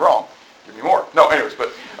 Don't get me wrong. Give me more. No, anyways,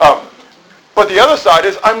 but the other side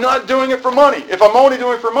is I'm not doing it for money. If I'm only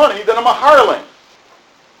doing it for money, then I'm a hireling.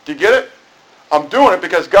 Do you get it? I'm doing it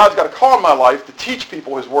because God's got a call in my life to teach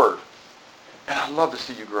people His Word. And I love to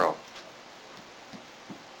see you grow.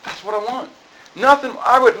 That's what I want.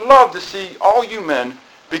 I would love to see all you men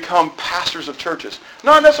become pastors of churches.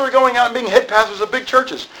 Not necessarily going out and being head pastors of big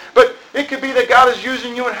churches, but it could be that God is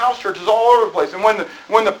using you in house churches all over the place. And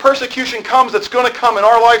when the persecution comes, that's going to come in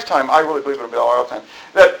our lifetime, I really believe it'll be our lifetime,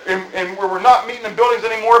 that and where we're not meeting in buildings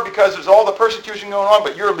anymore because there's all the persecution going on,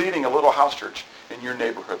 but you're leading a little house church in your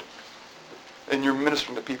neighborhood. And you're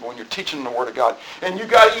ministering to people, and you're teaching the Word of God. And you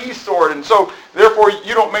got e-sword, and so therefore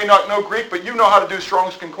you may not know Greek, but you know how to do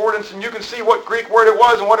Strong's Concordance, and you can see what Greek word it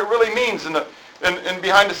was and what it really means and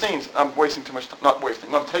behind the scenes. I'm wasting too much time. Not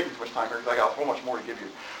wasting. I'm taking too much time here because I got so much more to give you.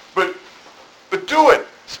 But do it.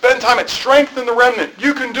 Spend time. Strengthen the remnant.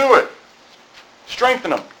 You can do it.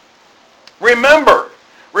 Strengthen them. Remember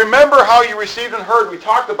how you received and heard. We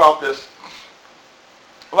talked about this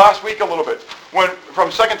last week a little bit. From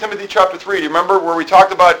 2 Timothy chapter 3, do you remember where we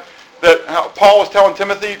talked about that how Paul was telling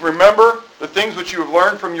Timothy, remember the things which you have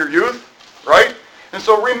learned from your youth, right? And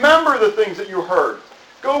so remember the things that you heard.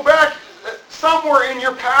 Go back somewhere in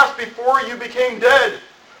your past before you became dead,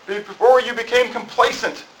 before you became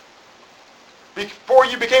complacent, before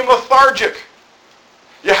you became lethargic.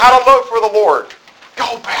 You had a love for the Lord.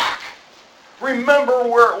 Go back. Remember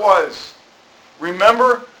where it was.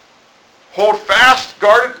 Remember, hold fast,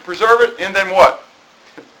 guard it, preserve it, and then what?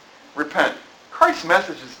 Repent. Christ's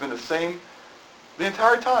message has been the same the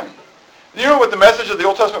entire time. You know what the message of the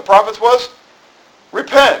Old Testament prophets was?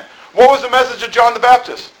 Repent. What was the message of John the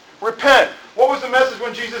Baptist? Repent. What was the message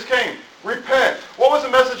when Jesus came? Repent. What was the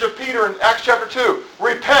message of Peter in Acts chapter 2?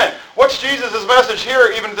 Repent. What's Jesus' message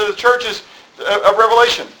here, even to the churches of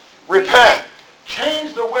Revelation? Repent.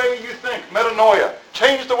 Change the way you think. Metanoia.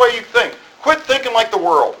 Change the way you think. Quit thinking like the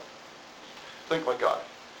world. Think like God.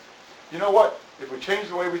 You know what? If we change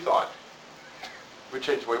the way we thought, we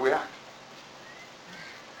change the way we act.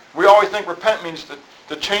 We always think repent means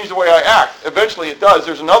to change the way I act. Eventually it does.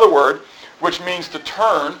 There's another word which means to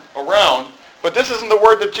turn around. But this isn't the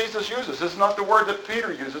word that Jesus uses. This is not the word that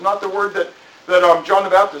Peter used. It's not the word that John the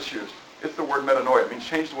Baptist used. It's the word metanoia. It means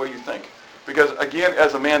change the way you think. Because again,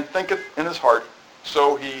 as a man thinketh in his heart,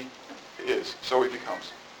 so he is. So he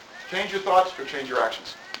becomes. Change your thoughts or change your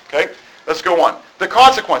actions. Okay? Let's go on. The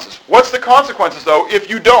consequences. What's the consequences, though, if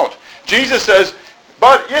you don't? Jesus says,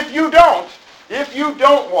 but if you don't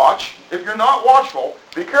watch, if you're not watchful,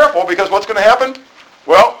 be careful, because what's going to happen?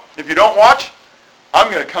 Well, if you don't watch,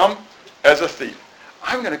 I'm going to come as a thief.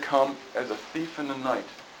 I'm going to come as a thief in the night.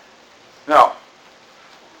 Now,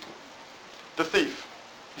 the thief,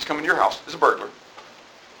 he's coming to your house. He's a burglar.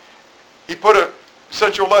 He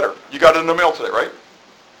sent you a letter. You got it in the mail today, right?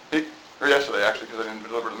 Or yesterday, actually, because I didn't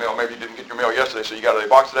deliver the mail. Maybe you didn't get your mail yesterday, so you got it in a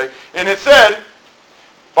box today. And it said,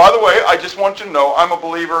 by the way, I just want you to know I'm a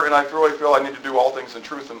believer, and I really feel I need to do all things in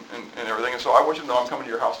truth and everything. And so I want you to know I'm coming to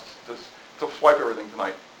your house to swipe everything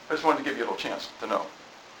tonight. I just wanted to give you a little chance to know.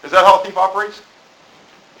 Is that how a thief operates?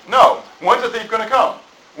 No. When's the thief going to come?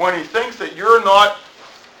 when he thinks that you're not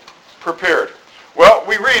prepared? Well,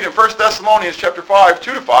 we read in 1 Thessalonians chapter 5,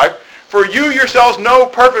 2-5, for you yourselves know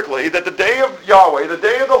perfectly that the day of Yahweh, the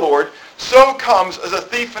day of the Lord, so comes as a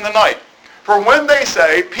thief in the night. For when they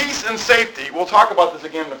say peace and safety, we'll talk about this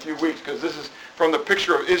again in a few weeks because this is from the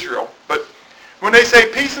picture of Israel, but when they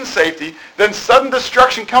say peace and safety, then sudden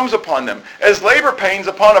destruction comes upon them, as labor pains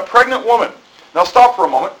upon a pregnant woman. Now stop for a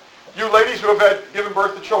moment. You ladies who have given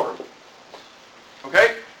birth to children.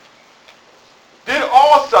 Okay? Did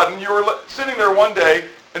all of a sudden you were sitting there one day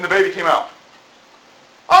and the baby came out?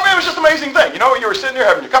 I mean, it was just an amazing thing. You know, you were sitting there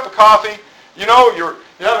having your cup of coffee. You know, you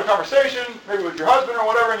had a conversation, maybe with your husband or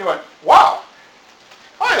whatever, and you went, wow,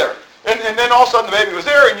 hi there. And then all of a sudden the baby was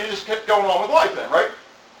there and you just kept going on with life then, right?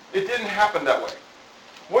 It didn't happen that way.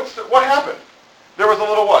 What happened? There was a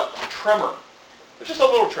little what? A tremor. It's just a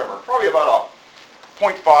little tremor, probably about a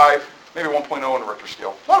 0.5, maybe 1.0 on the Richter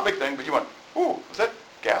scale. Not a big thing, but you went, ooh, is that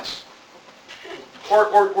gas?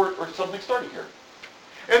 Or something starting here.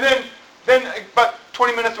 And then about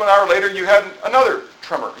 20 minutes to an hour later, you had another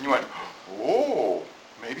tremor, and you went, oh,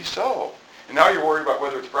 maybe so. And now you're worried about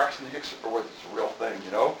whether it's Braxton Hicks or whether it's a real thing,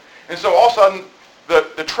 you know? And so all of a sudden,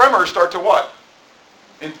 the tremors start to what?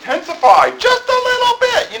 Intensify just a little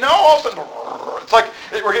bit, you know? All of a sudden, it's like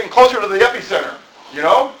we're getting closer to the epicenter, you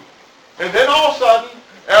know? And then all of a sudden,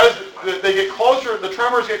 as they get closer, the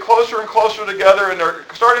tremors get closer and closer together, and they're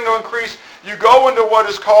starting to increase, you go into what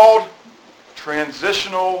is called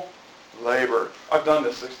transitional labor. I've done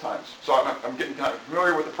this 6 times, so I'm getting kind of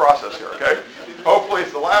familiar with the process here, okay? Hopefully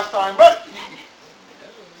it's the last time, but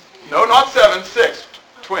no, not 7, 6,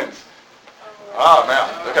 twins. Ah, man,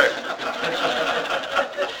 okay.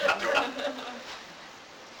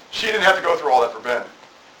 She didn't have to go through all that for Ben.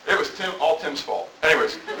 It was all Tim's fault.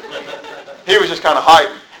 Anyways, he was just kind of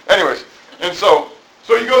hiding. Anyways, and so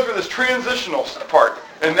you go through this transitional part,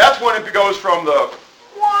 and that's when it goes from the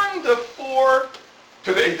 1 to 4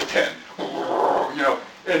 to the 8 to 10. You know,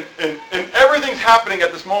 and everything's happening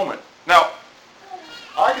at this moment. Now,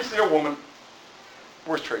 I can see a woman.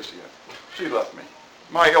 Where's Tracy at? She left me.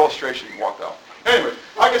 My illustration walked out. Anyway,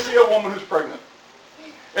 I can see a woman who's pregnant.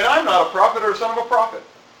 And I'm not a prophet or a son of a prophet.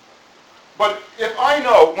 But if I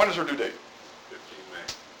know, when is her due date?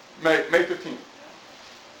 15 May 15th.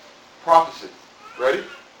 Prophecy. Ready?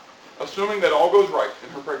 Assuming that all goes right in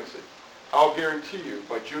her pregnancy, I'll guarantee you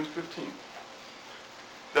by June 15th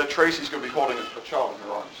that Tracy's going to be holding a child in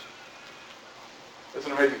her arms. It's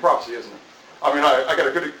an amazing prophecy, isn't it? I mean, I got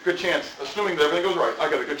a good chance, assuming that everything goes right, I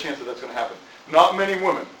got a good chance that that's going to happen. Not many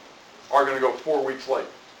women are going to go 4 weeks late.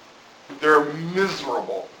 They're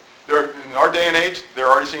miserable. In our day and age, they're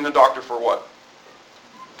already seeing the doctor for what?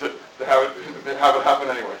 To have it happen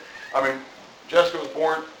anyway. I mean, Jessica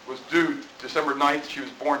was due December 9th. She was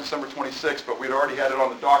born December 26th, but we'd already had it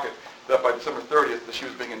on the docket that by December 30th that she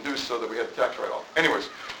was being induced so that we had the tax write-off. Anyways,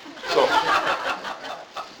 so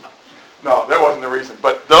no, that wasn't the reason.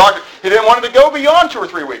 But the doctor, he didn't want it to go beyond 2 or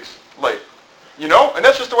 3 weeks late. You know, and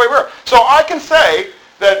that's just the way we are. So I can say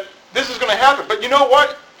that this is going to happen. But you know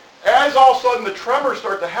what? As all of a sudden the tremors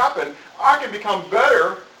start to happen, I can become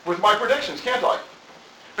better with my predictions, can't I?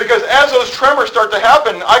 Because as those tremors start to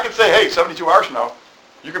happen, I can say, hey, 72 hours from now,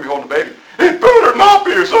 you're going to be holding a baby. It better not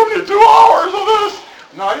be 72 hours of this.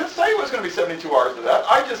 No, I didn't say it was going to be 72 hours of that.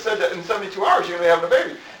 I just said that in 72 hours you're going to be having a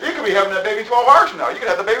baby. You could be having that baby 12 hours from now. You could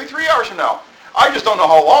have the baby 3 hours from now. I just don't know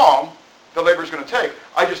how long the labor is going to take.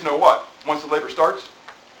 I just know what? Once the labor starts,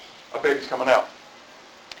 a baby's coming out.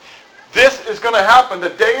 This is going to happen. The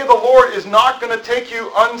day of the Lord is not going to take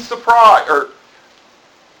you unsurprised, or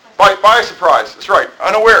by surprise. That's right,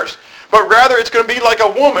 unawares. But rather it's going to be like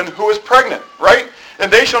a woman who is pregnant, right?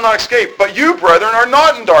 And they shall not escape. But you, brethren, are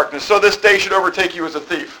not in darkness, so this day should overtake you as a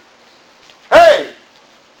thief. Hey!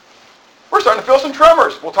 We're starting to feel some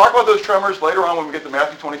tremors. We'll talk about those tremors later on when we get to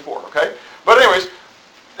Matthew 24, okay? But anyways,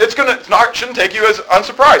 shouldn't take you as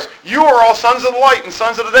unsurprised. You are all sons of the light and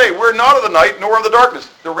sons of the day. We're not of the night nor of the darkness.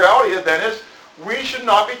 The reality is we should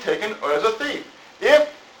not be taken as a thief.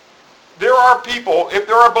 If there are people, if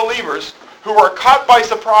there are believers who are caught by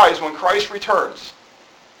surprise when Christ returns,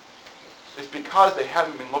 it's because they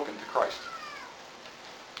haven't been looking to Christ.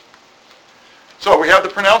 So we have the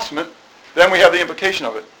pronouncement, then we have the implication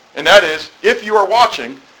of it. And that is, if you are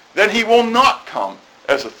watching, then he will not come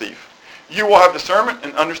as a thief. You will have discernment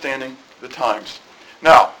and understanding the times.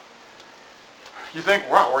 Now, you think,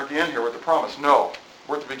 wow, we're at the end here with the promise. No,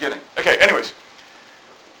 we're at the beginning. Okay, anyways,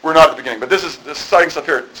 we're not at the beginning, but this is exciting stuff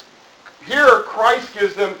here. Here, Christ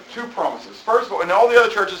gives them 2 promises. First of all, in all the other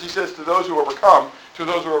churches, he says, to those who overcome, to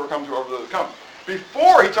those who overcome, to overcome.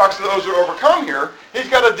 before he talks to those who overcome here, he's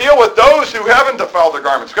got to deal with those who haven't defiled their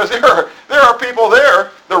garments. Because there are people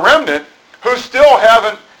there, the remnant, who still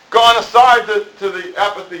haven't gone aside to the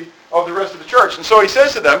apathy of the rest of the church. And so he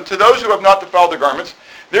says to them, to those who have not defiled their garments,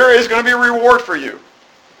 there is going to be a reward for you.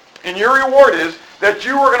 And your reward is that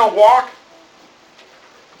you are going to walk,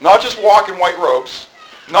 not just walk in white robes,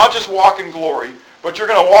 not just walk in glory, but you're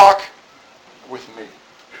going to walk with me.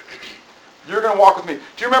 You're going to walk with me.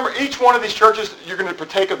 Do you remember each one of these churches, you're going to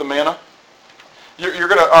partake of the manna? You're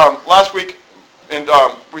going to, last week, and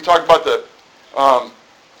we talked about the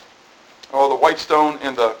white stone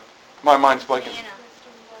and my mind's blanking.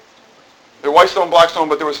 The white stone, black stone,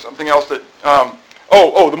 but there was something else that,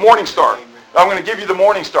 the morning star. I'm going to give you the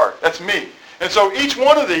morning star. That's me. And so each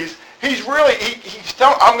one of these, he's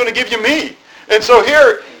telling, I'm going to give you me. And so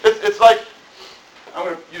here, it's like, I'm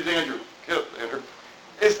going to use Andrew. Get up, Andrew.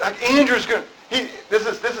 It's like Andrew's going to, this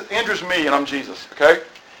is Andrew's me and I'm Jesus, okay?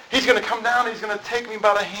 He's going to come down and he's going to take me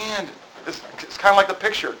by the hand. It's kind of like the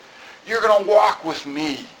picture. You're going to walk with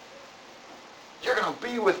me. You're going to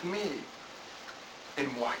be with me in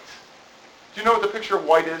white. Do you know what the picture of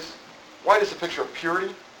white is? White is the picture of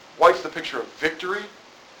purity. White's the picture of victory.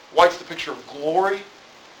 White's the picture of glory.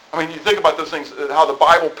 I mean, you think about those things, how the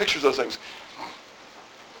Bible pictures those things.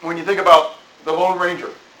 When you think about the Lone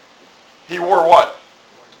Ranger, he wore what?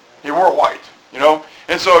 He wore white, you know?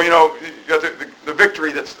 And so, you know, you got the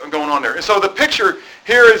victory that's going on there. And so the picture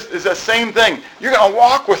here is that same thing. You're going to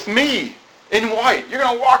walk with me in white. You're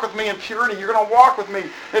going to walk with me in purity. You're going to walk with me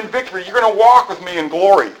in victory. You're going to walk with me in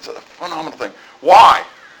glory. It's a phenomenal thing. Why?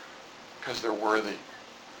 Because they're worthy.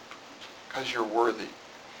 Because you're worthy.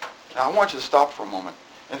 Now, I want you to stop for a moment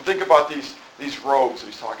and think about these robes that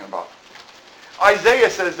he's talking about. Isaiah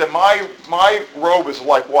says that my robe is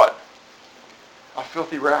like what? A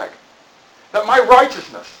filthy rag. That my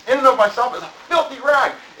righteousness, in and of myself, is a filthy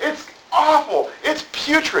rag. It's awful. It's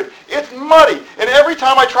putrid. It's muddy. And every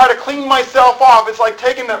time I try to clean myself off, it's like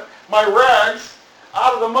taking my rags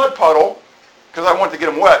out of the mud puddle, because I want to get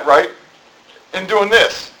them wet, right? And doing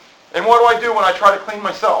this. And what do I do when I try to clean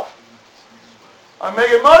myself? I make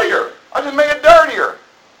it muddier. I just make it dirtier.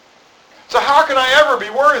 So how can I ever be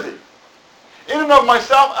worthy? In and of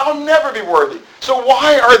myself, I'll never be worthy. So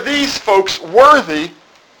why are these folks worthy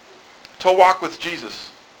to walk with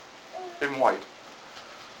Jesus in white?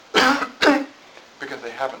 Because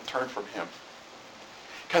they haven't turned from him.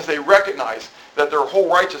 Because they recognize that their whole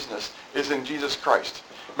righteousness is in Jesus Christ.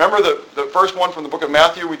 Remember the first one from the book of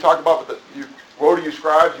Matthew we talked about, woe to you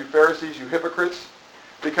scribes, you Pharisees, you hypocrites,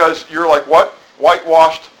 because you're like what?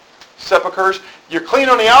 Whitewashed sepulchres. You're clean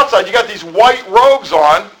on the outside. You got these white robes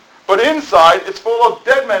on, but inside it's full of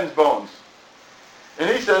dead men's bones. And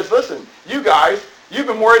he says, listen, you guys, you've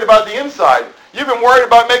been worried about the inside. You've been worried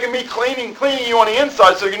about making me cleaning you on the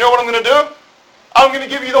inside. So you know what I'm going to do? I'm going to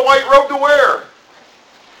give you the white robe to wear.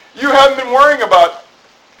 You haven't been worrying about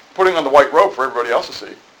putting on the white robe for everybody else to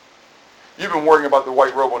see. You've been worrying about the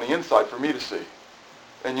white robe on the inside for me to see.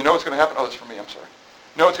 And you know what's going to happen? Oh, it's for me. I'm sorry.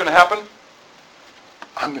 You know what's going to happen?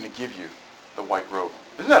 I'm going to give you the white robe.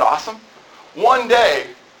 Isn't that awesome? One day,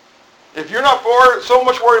 if you're not so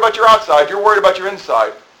much worried about your outside, you're worried about your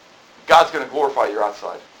inside, God's going to glorify your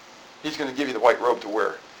outside. He's going to give you the white robe to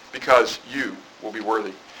wear because you will be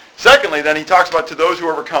worthy. Secondly, then he talks about to those who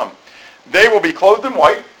overcome. They will be clothed in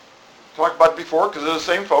white. Talked about it before because they're the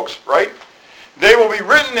same folks, right? They will be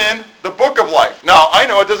written in the book of life. Now, I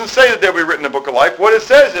know it doesn't say that they'll be written in the book of life. What it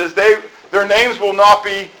says is their names will not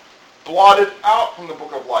be blotted out from the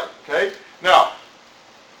book of life, okay? Now,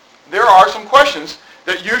 there are some questions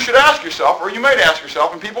that you should ask yourself, or you might ask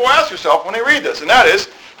yourself, and people will ask yourself when they read this, and that is,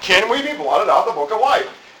 can we be blotted out of the book of life?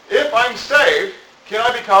 If I'm saved, can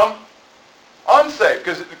I become unsaved?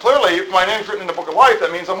 Because clearly, if my name's written in the book of life,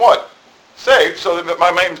 that means I'm what? Saved. So if my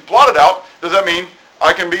name's blotted out, does that mean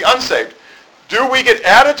I can be unsaved? Do we get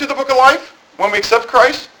added to the book of life when we accept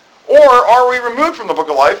Christ? Or are we removed from the book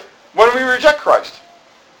of life when we reject Christ?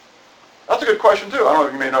 That's a good question too. I don't know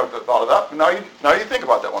if you may not have thought of that, but now you think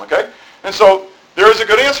about that one, okay? And so there is a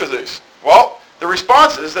good answer to these. Well, the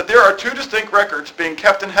response is that there are two distinct records being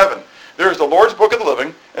kept in heaven. There is the Lord's book of the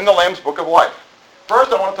living and the Lamb's book of life.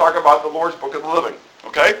 First, I want to talk about the Lord's book of the living,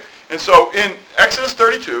 okay? And so in Exodus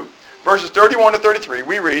 32, verses 31 to 33,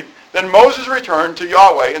 we read, Then Moses returned to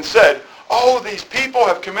Yahweh and said, Oh, these people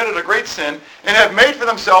have committed a great sin and have made for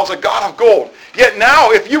themselves a god of gold. Yet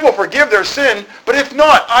now, if you will forgive their sin, but if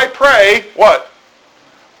not, I pray, what?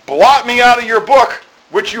 Blot me out of your book,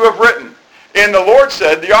 which you have written. And the Lord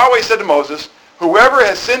said, Yahweh said to Moses, Whoever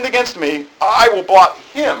has sinned against me, I will blot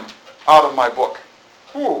him out of my book.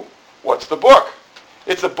 Ooh, what's the book?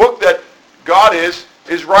 It's a book that God is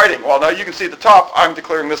writing. Well, now you can see at the top, I'm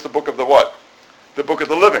declaring this the book of the what? The book of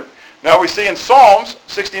the living. Now we see in Psalms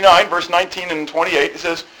 69, verse 19 and 28, it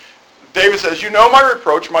says, David says, you know my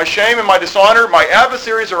reproach, my shame and my dishonor, my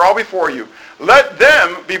adversaries are all before you. Let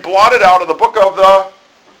them be blotted out of the book of the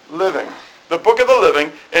living. The book of the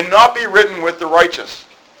living, and not be written with the righteous.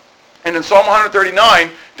 And in Psalm 139,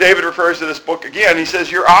 David refers to this book again. He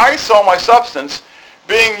says, your eyes saw my substance,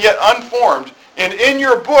 being yet unformed, and in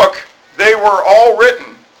your book they were all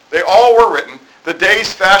written. They all were written, the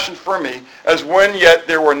days fashioned for me, as when yet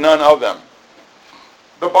there were none of them.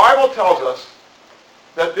 The Bible tells us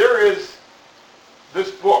that there is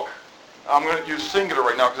this book. I'm going to use singular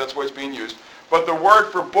right now because that's the way it's being used. But the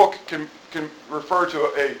word for book can refer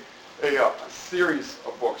to a series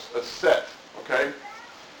of books, a set, okay?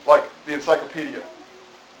 Like the encyclopedia.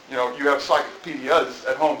 You know, you have encyclopedias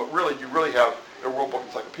at home, but really you have a World Book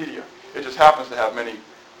Encyclopedia. It just happens to have many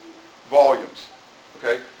volumes,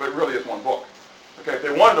 okay? But it really is one book. Okay, if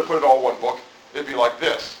they wanted to put it all in one book, it'd be like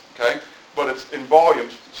this, okay? But it's in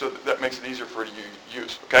volumes, so that makes it easier for you to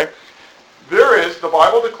use, okay? The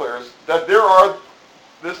Bible declares that there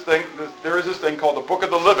is this thing called the book of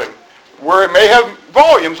the living, where it may have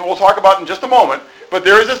volumes, and we'll talk about in just a moment, but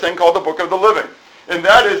there is this thing called the book of the living. And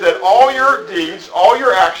that is that all your deeds, all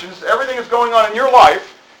your actions, everything that's going on in your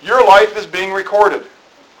life is being recorded.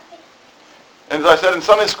 And as I said in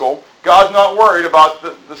Sunday school, God's not worried about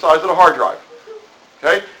the size of the hard drive.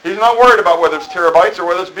 Okay? He's not worried about whether it's terabytes or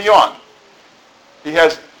whether it's beyond. He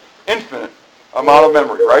has infinite amount of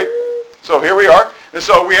memory, right? So here we are. And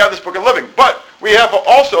so we have this book of living. But we have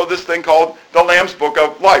also this thing called the Lamb's Book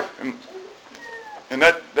of Life. And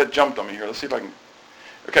that jumped on me here. Let's see if I can.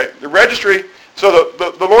 Okay, the registry. So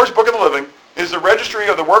the Lord's Book of the Living is the registry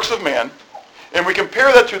of the works of man. And we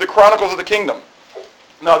compare that to the Chronicles of the Kingdom.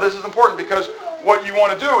 Now this is important because what you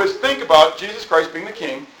want to do is think about Jesus Christ being the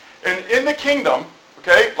King. And in the kingdom,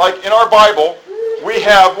 okay, like in our Bible, we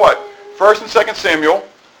have what? 1st and 2nd Samuel,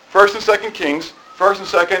 1st and 2nd Kings, 1st and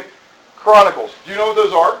 2nd Chronicles. Do you know what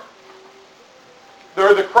those are?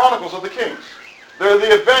 They're the Chronicles of the Kings. They're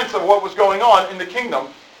the events of what was going on in the kingdom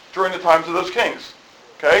during the times of those kings.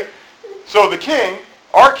 Okay? So the king,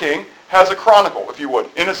 our king, has a chronicle, if you would,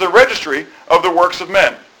 and it's a registry of the works of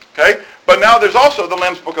men. Okay? But now there's also the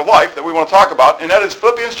Lamb's Book of Life that we want to talk about, and that is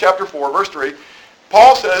Philippians chapter 4, verse 3.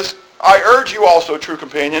 Paul says, I urge you also, true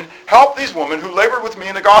companion, help these women who labored with me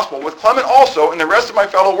in the gospel, with Clement also and the rest of my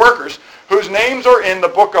fellow workers, whose names are in the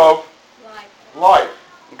book of life.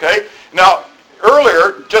 Okay? Now,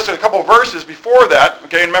 earlier, just a couple of verses before that,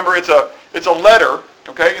 okay, and remember it's a letter,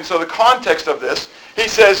 okay, and so the context of this, he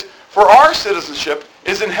says, for our citizenship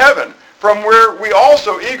is in heaven, from where we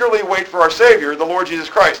also eagerly wait for our Savior, the Lord Jesus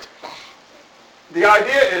Christ. The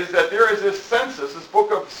idea is that there is this census, this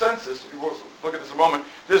book of census, we'll look at this in a moment,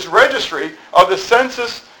 this registry of the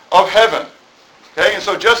census of heaven. Okay, and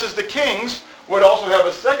so just as the kings would also have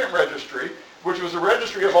a second registry, which was a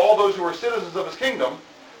registry of all those who were citizens of his kingdom,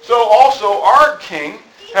 so also our king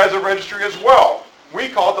has a registry as well. We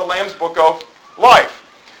call it the Lamb's Book of Life.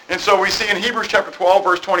 And so we see in Hebrews chapter 12,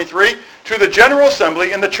 verse 23, to the general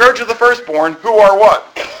assembly in the church of the firstborn, who are what?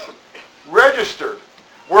 Registered.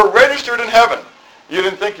 We're registered in heaven. You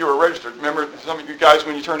didn't think you were registered. Remember, some of you guys,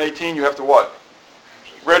 when you turn 18, you have to what?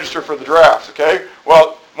 Register for the drafts, okay?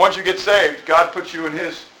 Well, once you get saved, God puts you in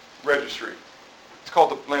his registry. It's called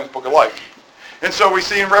the Lamb's Book of Life. And so we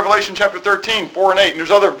see in Revelation chapter 13, 4 and 8, and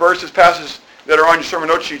there's other passages that are on your sermon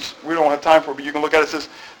note sheets we don't have time for, but you can look at it. It says,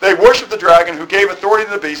 they worship the dragon who gave authority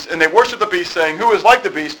to the beast, and they worship the beast, saying, who is like the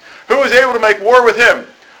beast, who is able to make war with him?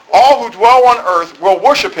 All who dwell on earth will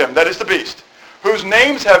worship him, that is the beast, whose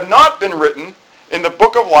names have not been written in the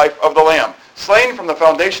book of life of the Lamb, slain from the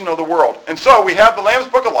foundation of the world. And so we have the Lamb's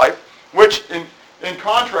Book of Life, which in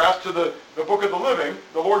contrast to the Book of the Living,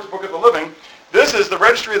 the Lord's Book of the Living, this is the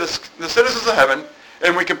registry of the citizens of heaven,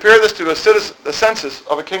 and we compare this to the census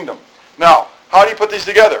of a kingdom. Now, how do you put these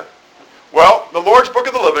together? Well, the Lord's Book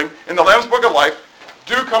of the Living and the Lamb's Book of Life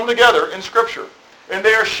do come together in Scripture. And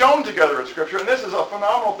they are shown together in Scripture, and this is a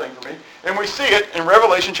phenomenal thing for me. And we see it in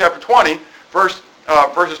Revelation chapter 20, verses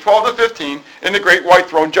 12 to 15, in the great white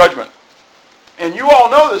throne judgment. And you all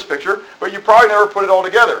know this picture, but you probably never put it all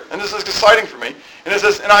together. And this is exciting for me. And it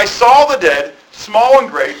says, and I saw the dead, small and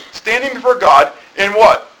great, standing before God in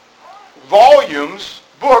what? Volumes,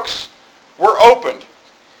 books, were opened.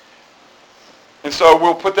 And so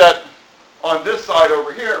we'll put that on this side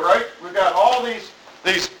over here, right? We've got all these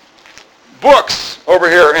books over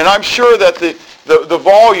here, and I'm sure that the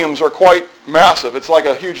volumes are quite massive. It's like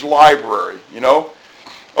a huge library, you know,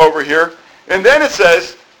 over here. And then it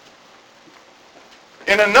says,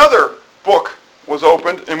 in another book was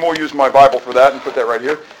opened, and we'll use my Bible for that and put that right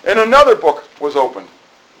here, and another book was opened.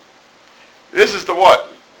 This is the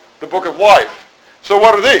what? The book of life. So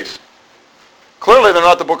what are these? Clearly they're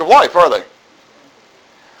not the book of life, are they?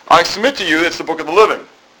 I submit to you it's the book of the living.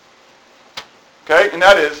 Okay? And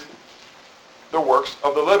that is the works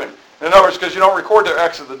of the living. In other words, because you don't record their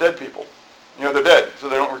acts of the dead people. You know, they're dead, so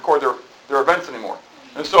they don't record their events anymore.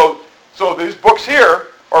 And so these books here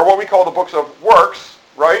are what we call the books of works,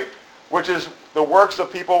 right? Which is the works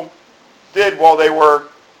that people did while they were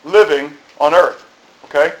living on earth.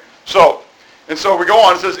 Okay? So we go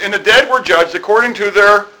on. It says, and the dead were judged according to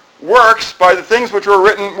their works by the things which were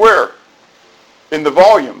written where? In the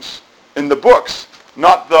volumes, in the books,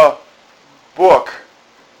 not the book.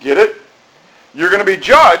 Get it? You're going to be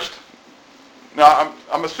judged. Now,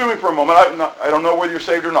 I'm assuming for a moment, I don't know whether you're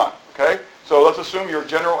saved or not, okay? So let's assume you're a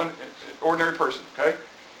general and ordinary person, okay?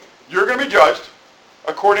 You're going to be judged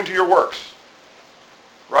according to your works,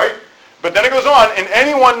 right? But then it goes on, and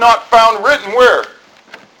anyone not found written where?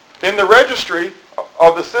 In the registry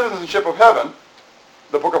of the citizenship of heaven,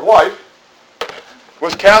 the book of life,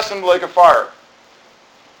 was cast into the lake of fire.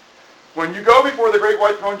 When you go before the great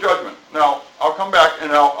white throne judgment, now, I'll come back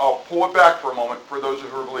and I'll pull it back for a moment for those who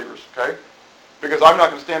are believers, okay? Because I'm not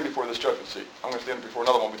going to stand before this judgment seat. I'm going to stand before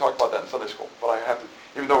another one. We talked about that in Sunday school. But I have to,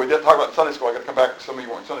 even though we did talk about it in Sunday school, I've got to come back to some of you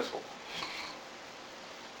who weren't in Sunday school.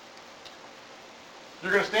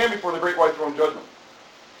 You're going to stand before the great white throne judgment.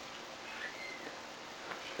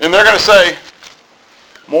 And they're going to say,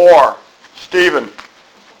 Moore, Stephen,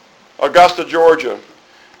 Augusta, Georgia,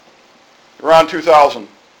 around 2000.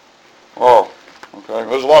 Oh, okay.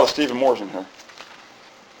 There's a lot of Stephen Moores in here.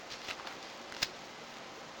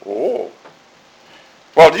 Oh.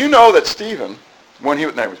 Well, do you know that Stephen, when he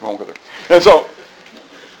was, anyways, we won't go there.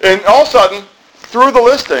 And all of a sudden, through the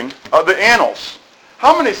listing of the annals,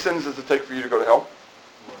 how many sins does it take for you to go to hell?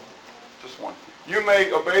 Just one. You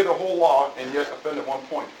may obey the whole law and yet offend at one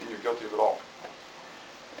point, and you're guilty of it all.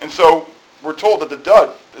 And so we're told that the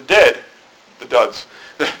dead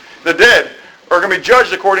are going to be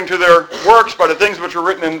judged according to their works by the things which are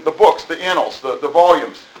written in the books, the annals, the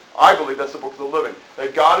volumes. I believe that's the book of the living.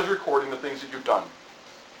 That God is recording the things that you've done.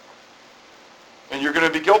 And you're going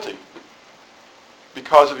to be guilty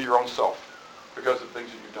because of your own self, because of the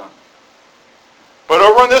things that you've done. But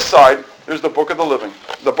over on this side, there's the book of the living,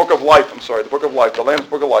 the book of life, the book of life, the Lamb's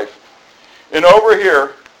book of life. And over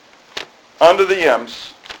here, under the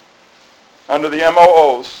M's, under the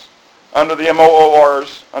MOOs, under the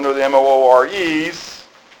MOORs, under the MOOREs,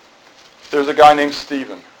 there's a guy named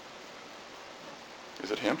Stephen.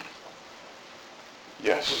 Is it him?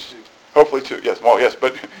 Yes. Hopefully two. Yes. Well, yes,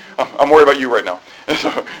 but I'm worried about you right now. And so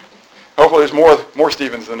hopefully there's more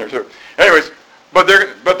Stephens in there too. Anyways, but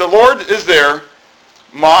the Lord is there,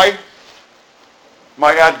 my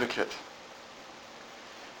advocate.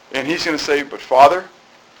 And he's going to say, but Father,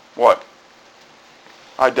 what?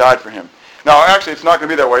 I died for him. Now, actually, it's not going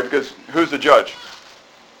to be that way because who's the judge?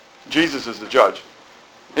 Jesus is the judge.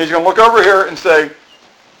 He's going to look over here and say,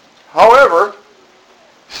 however,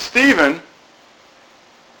 Stephen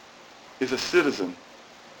is a citizen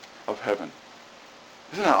of heaven.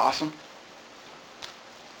 Isn't that awesome?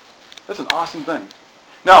 That's an awesome thing.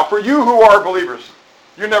 Now, for you who are believers,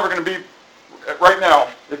 you're never going to be, right now,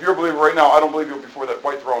 if you're a believer right now, I don't believe you'll be before that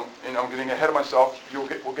white throne, and I'm getting ahead of myself. We'll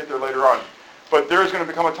get there later on. But there is going to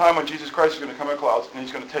become a time when Jesus Christ is going to come in clouds, and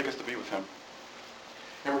he's going to take us to be with him.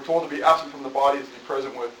 And we're told to be absent from the body is to be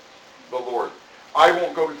present with the Lord. I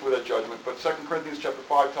won't go before that judgment, but 2 Corinthians chapter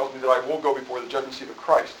 5 tells me that I will go before the judgment seat of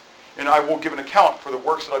Christ. And I will give an account for the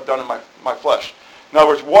works that I've done in my flesh. In other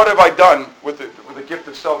words, what have I done with the gift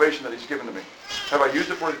of salvation that he's given to me? Have I used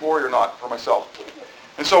it for his glory or not for myself?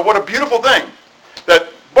 And so what a beautiful thing.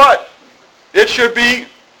 But it should be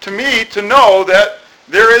to me to know that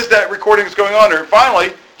there is that recording that's going on there. And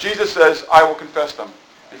finally, Jesus says, I will confess them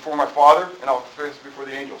before my Father, and I will confess before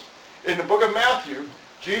the angels. In the book of Matthew,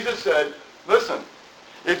 Jesus said, listen,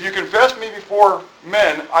 if you confess me before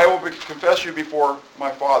men, I will confess you before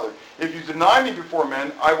my Father. If you deny me before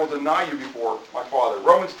men, I will deny you before my Father.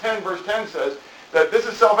 Romans 10 verse 10 says that this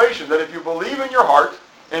is salvation, that if you believe in your heart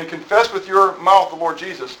and confess with your mouth the Lord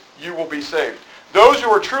Jesus, you will be saved. Those who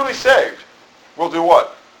are truly saved will do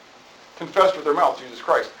what? Confess with their mouth Jesus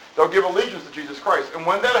Christ. They'll give allegiance to Jesus Christ. And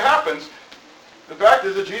when that happens, the fact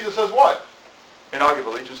is that Jesus says what? And I'll give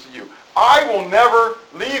allegiance to you. I will never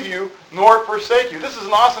leave you nor forsake you. This is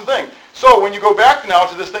an awesome thing. So when you go back now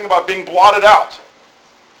to this thing about being blotted out,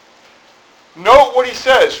 note what he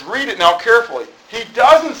says. Read it now carefully. He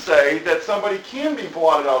doesn't say that somebody can be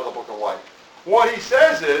blotted out of the book of life. What he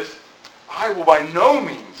says is, I will by no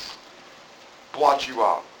means blot you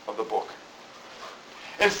out of the book.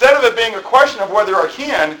 Instead of it being a question of whether I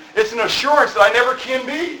can, it's an assurance that I never can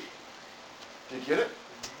be. Do you get it?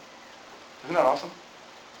 Isn't that awesome?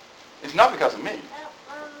 It's not because of me,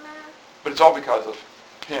 but it's all because of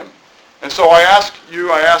him. And so I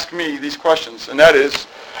ask me these questions, and that is,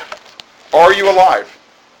 are you alive?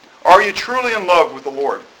 Are you truly in love with the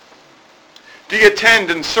Lord? Do you attend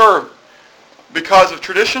and serve because of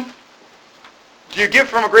tradition? Do you give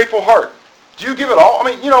from a grateful heart? Do you give it all?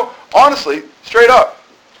 I mean, honestly, straight up,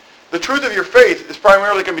 the truth of your faith is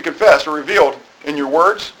primarily going to be confessed or revealed in your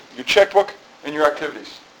words, your checkbook, and your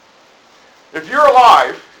activities. If you're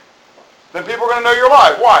alive, then people are going to know you're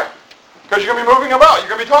alive. Why? Because you're going to be moving about. You're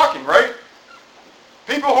going to be talking, right?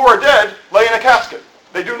 People who are dead lay in a casket.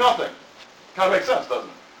 They do nothing. Kind of makes sense, doesn't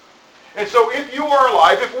it? And so if you are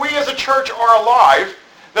alive, if we as a church are alive,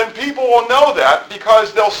 then people will know that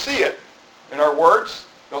because they'll see it in our words.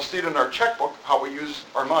 They'll see it in our checkbook, how we use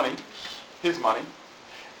our money, his money,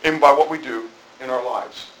 and by what we do in our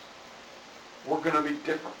lives. We're going to be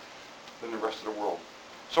different than the rest of the world.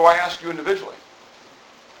 So I ask you individually,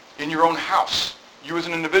 in your own house, you as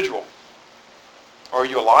an individual, are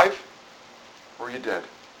you alive or are you dead?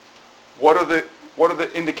 What are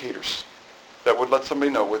the indicators that would let somebody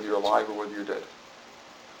know whether you're alive or whether you're dead?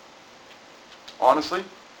 Honestly,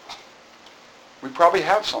 we probably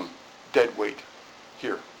have some dead weight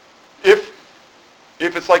here. If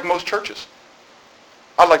it's like most churches.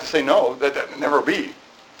 I'd like to say no, that would never be.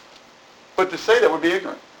 But to say that would be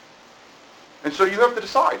ignorant. And so you have to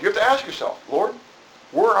decide. You have to ask yourself, Lord,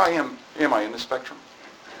 where am I in the spectrum?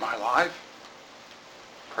 Am I alive?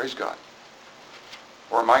 Praise God.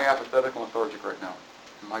 Or am I apathetic and lethargic right now?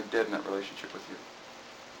 Am I dead in that relationship with you?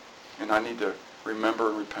 And I need to remember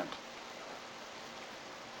and repent.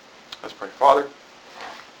 Let's pray. Father,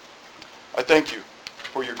 I thank you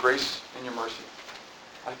for your grace and your mercy.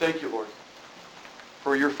 I thank you, Lord,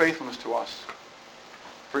 for your faithfulness to us.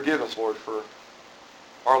 Forgive us, Lord, for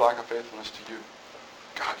our lack of faithfulness to you.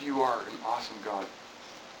 God, you are an awesome God.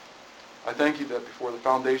 I thank you that before the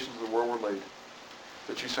foundations of the world were laid,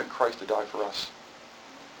 that you sent Christ to die for us.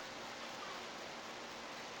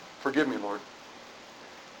 Forgive me, Lord,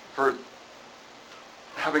 for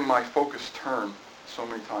having my focus turn so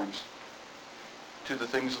many times to the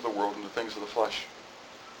things of the world and the things of the flesh.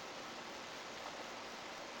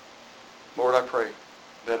 Lord, I pray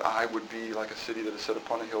that I would be like a city that is set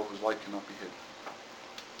upon a hill whose light cannot be hid.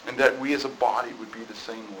 And that we as a body would be the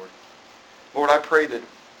same, Lord. Lord, I pray that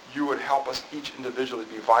you would help us each individually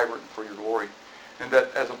be vibrant for your glory. And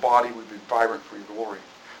that as a body we'd be vibrant for your glory.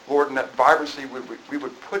 Lord, and that vibrancy we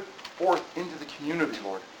would put forth into the community,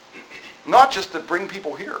 Lord. Not just to bring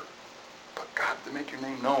people here, but God, to make your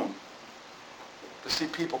name known. To see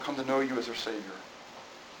people come to know you as their Savior.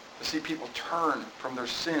 To see people turn from their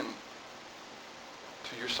sin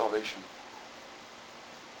to your salvation.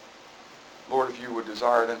 Lord, if you would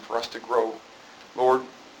desire then for us to grow, Lord,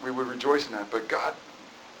 we would rejoice in that. But God,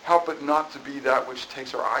 help it not to be that which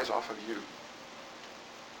takes our eyes off of you,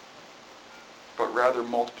 but rather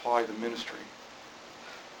multiply the ministry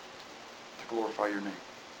to glorify your name.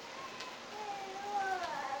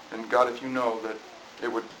 And God, if you know that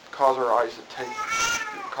it would cause our eyes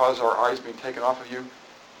being taken off of you,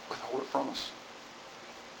 withhold it from us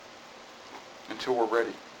until we're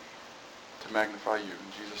ready to magnify you.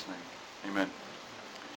 In Jesus' name, amen.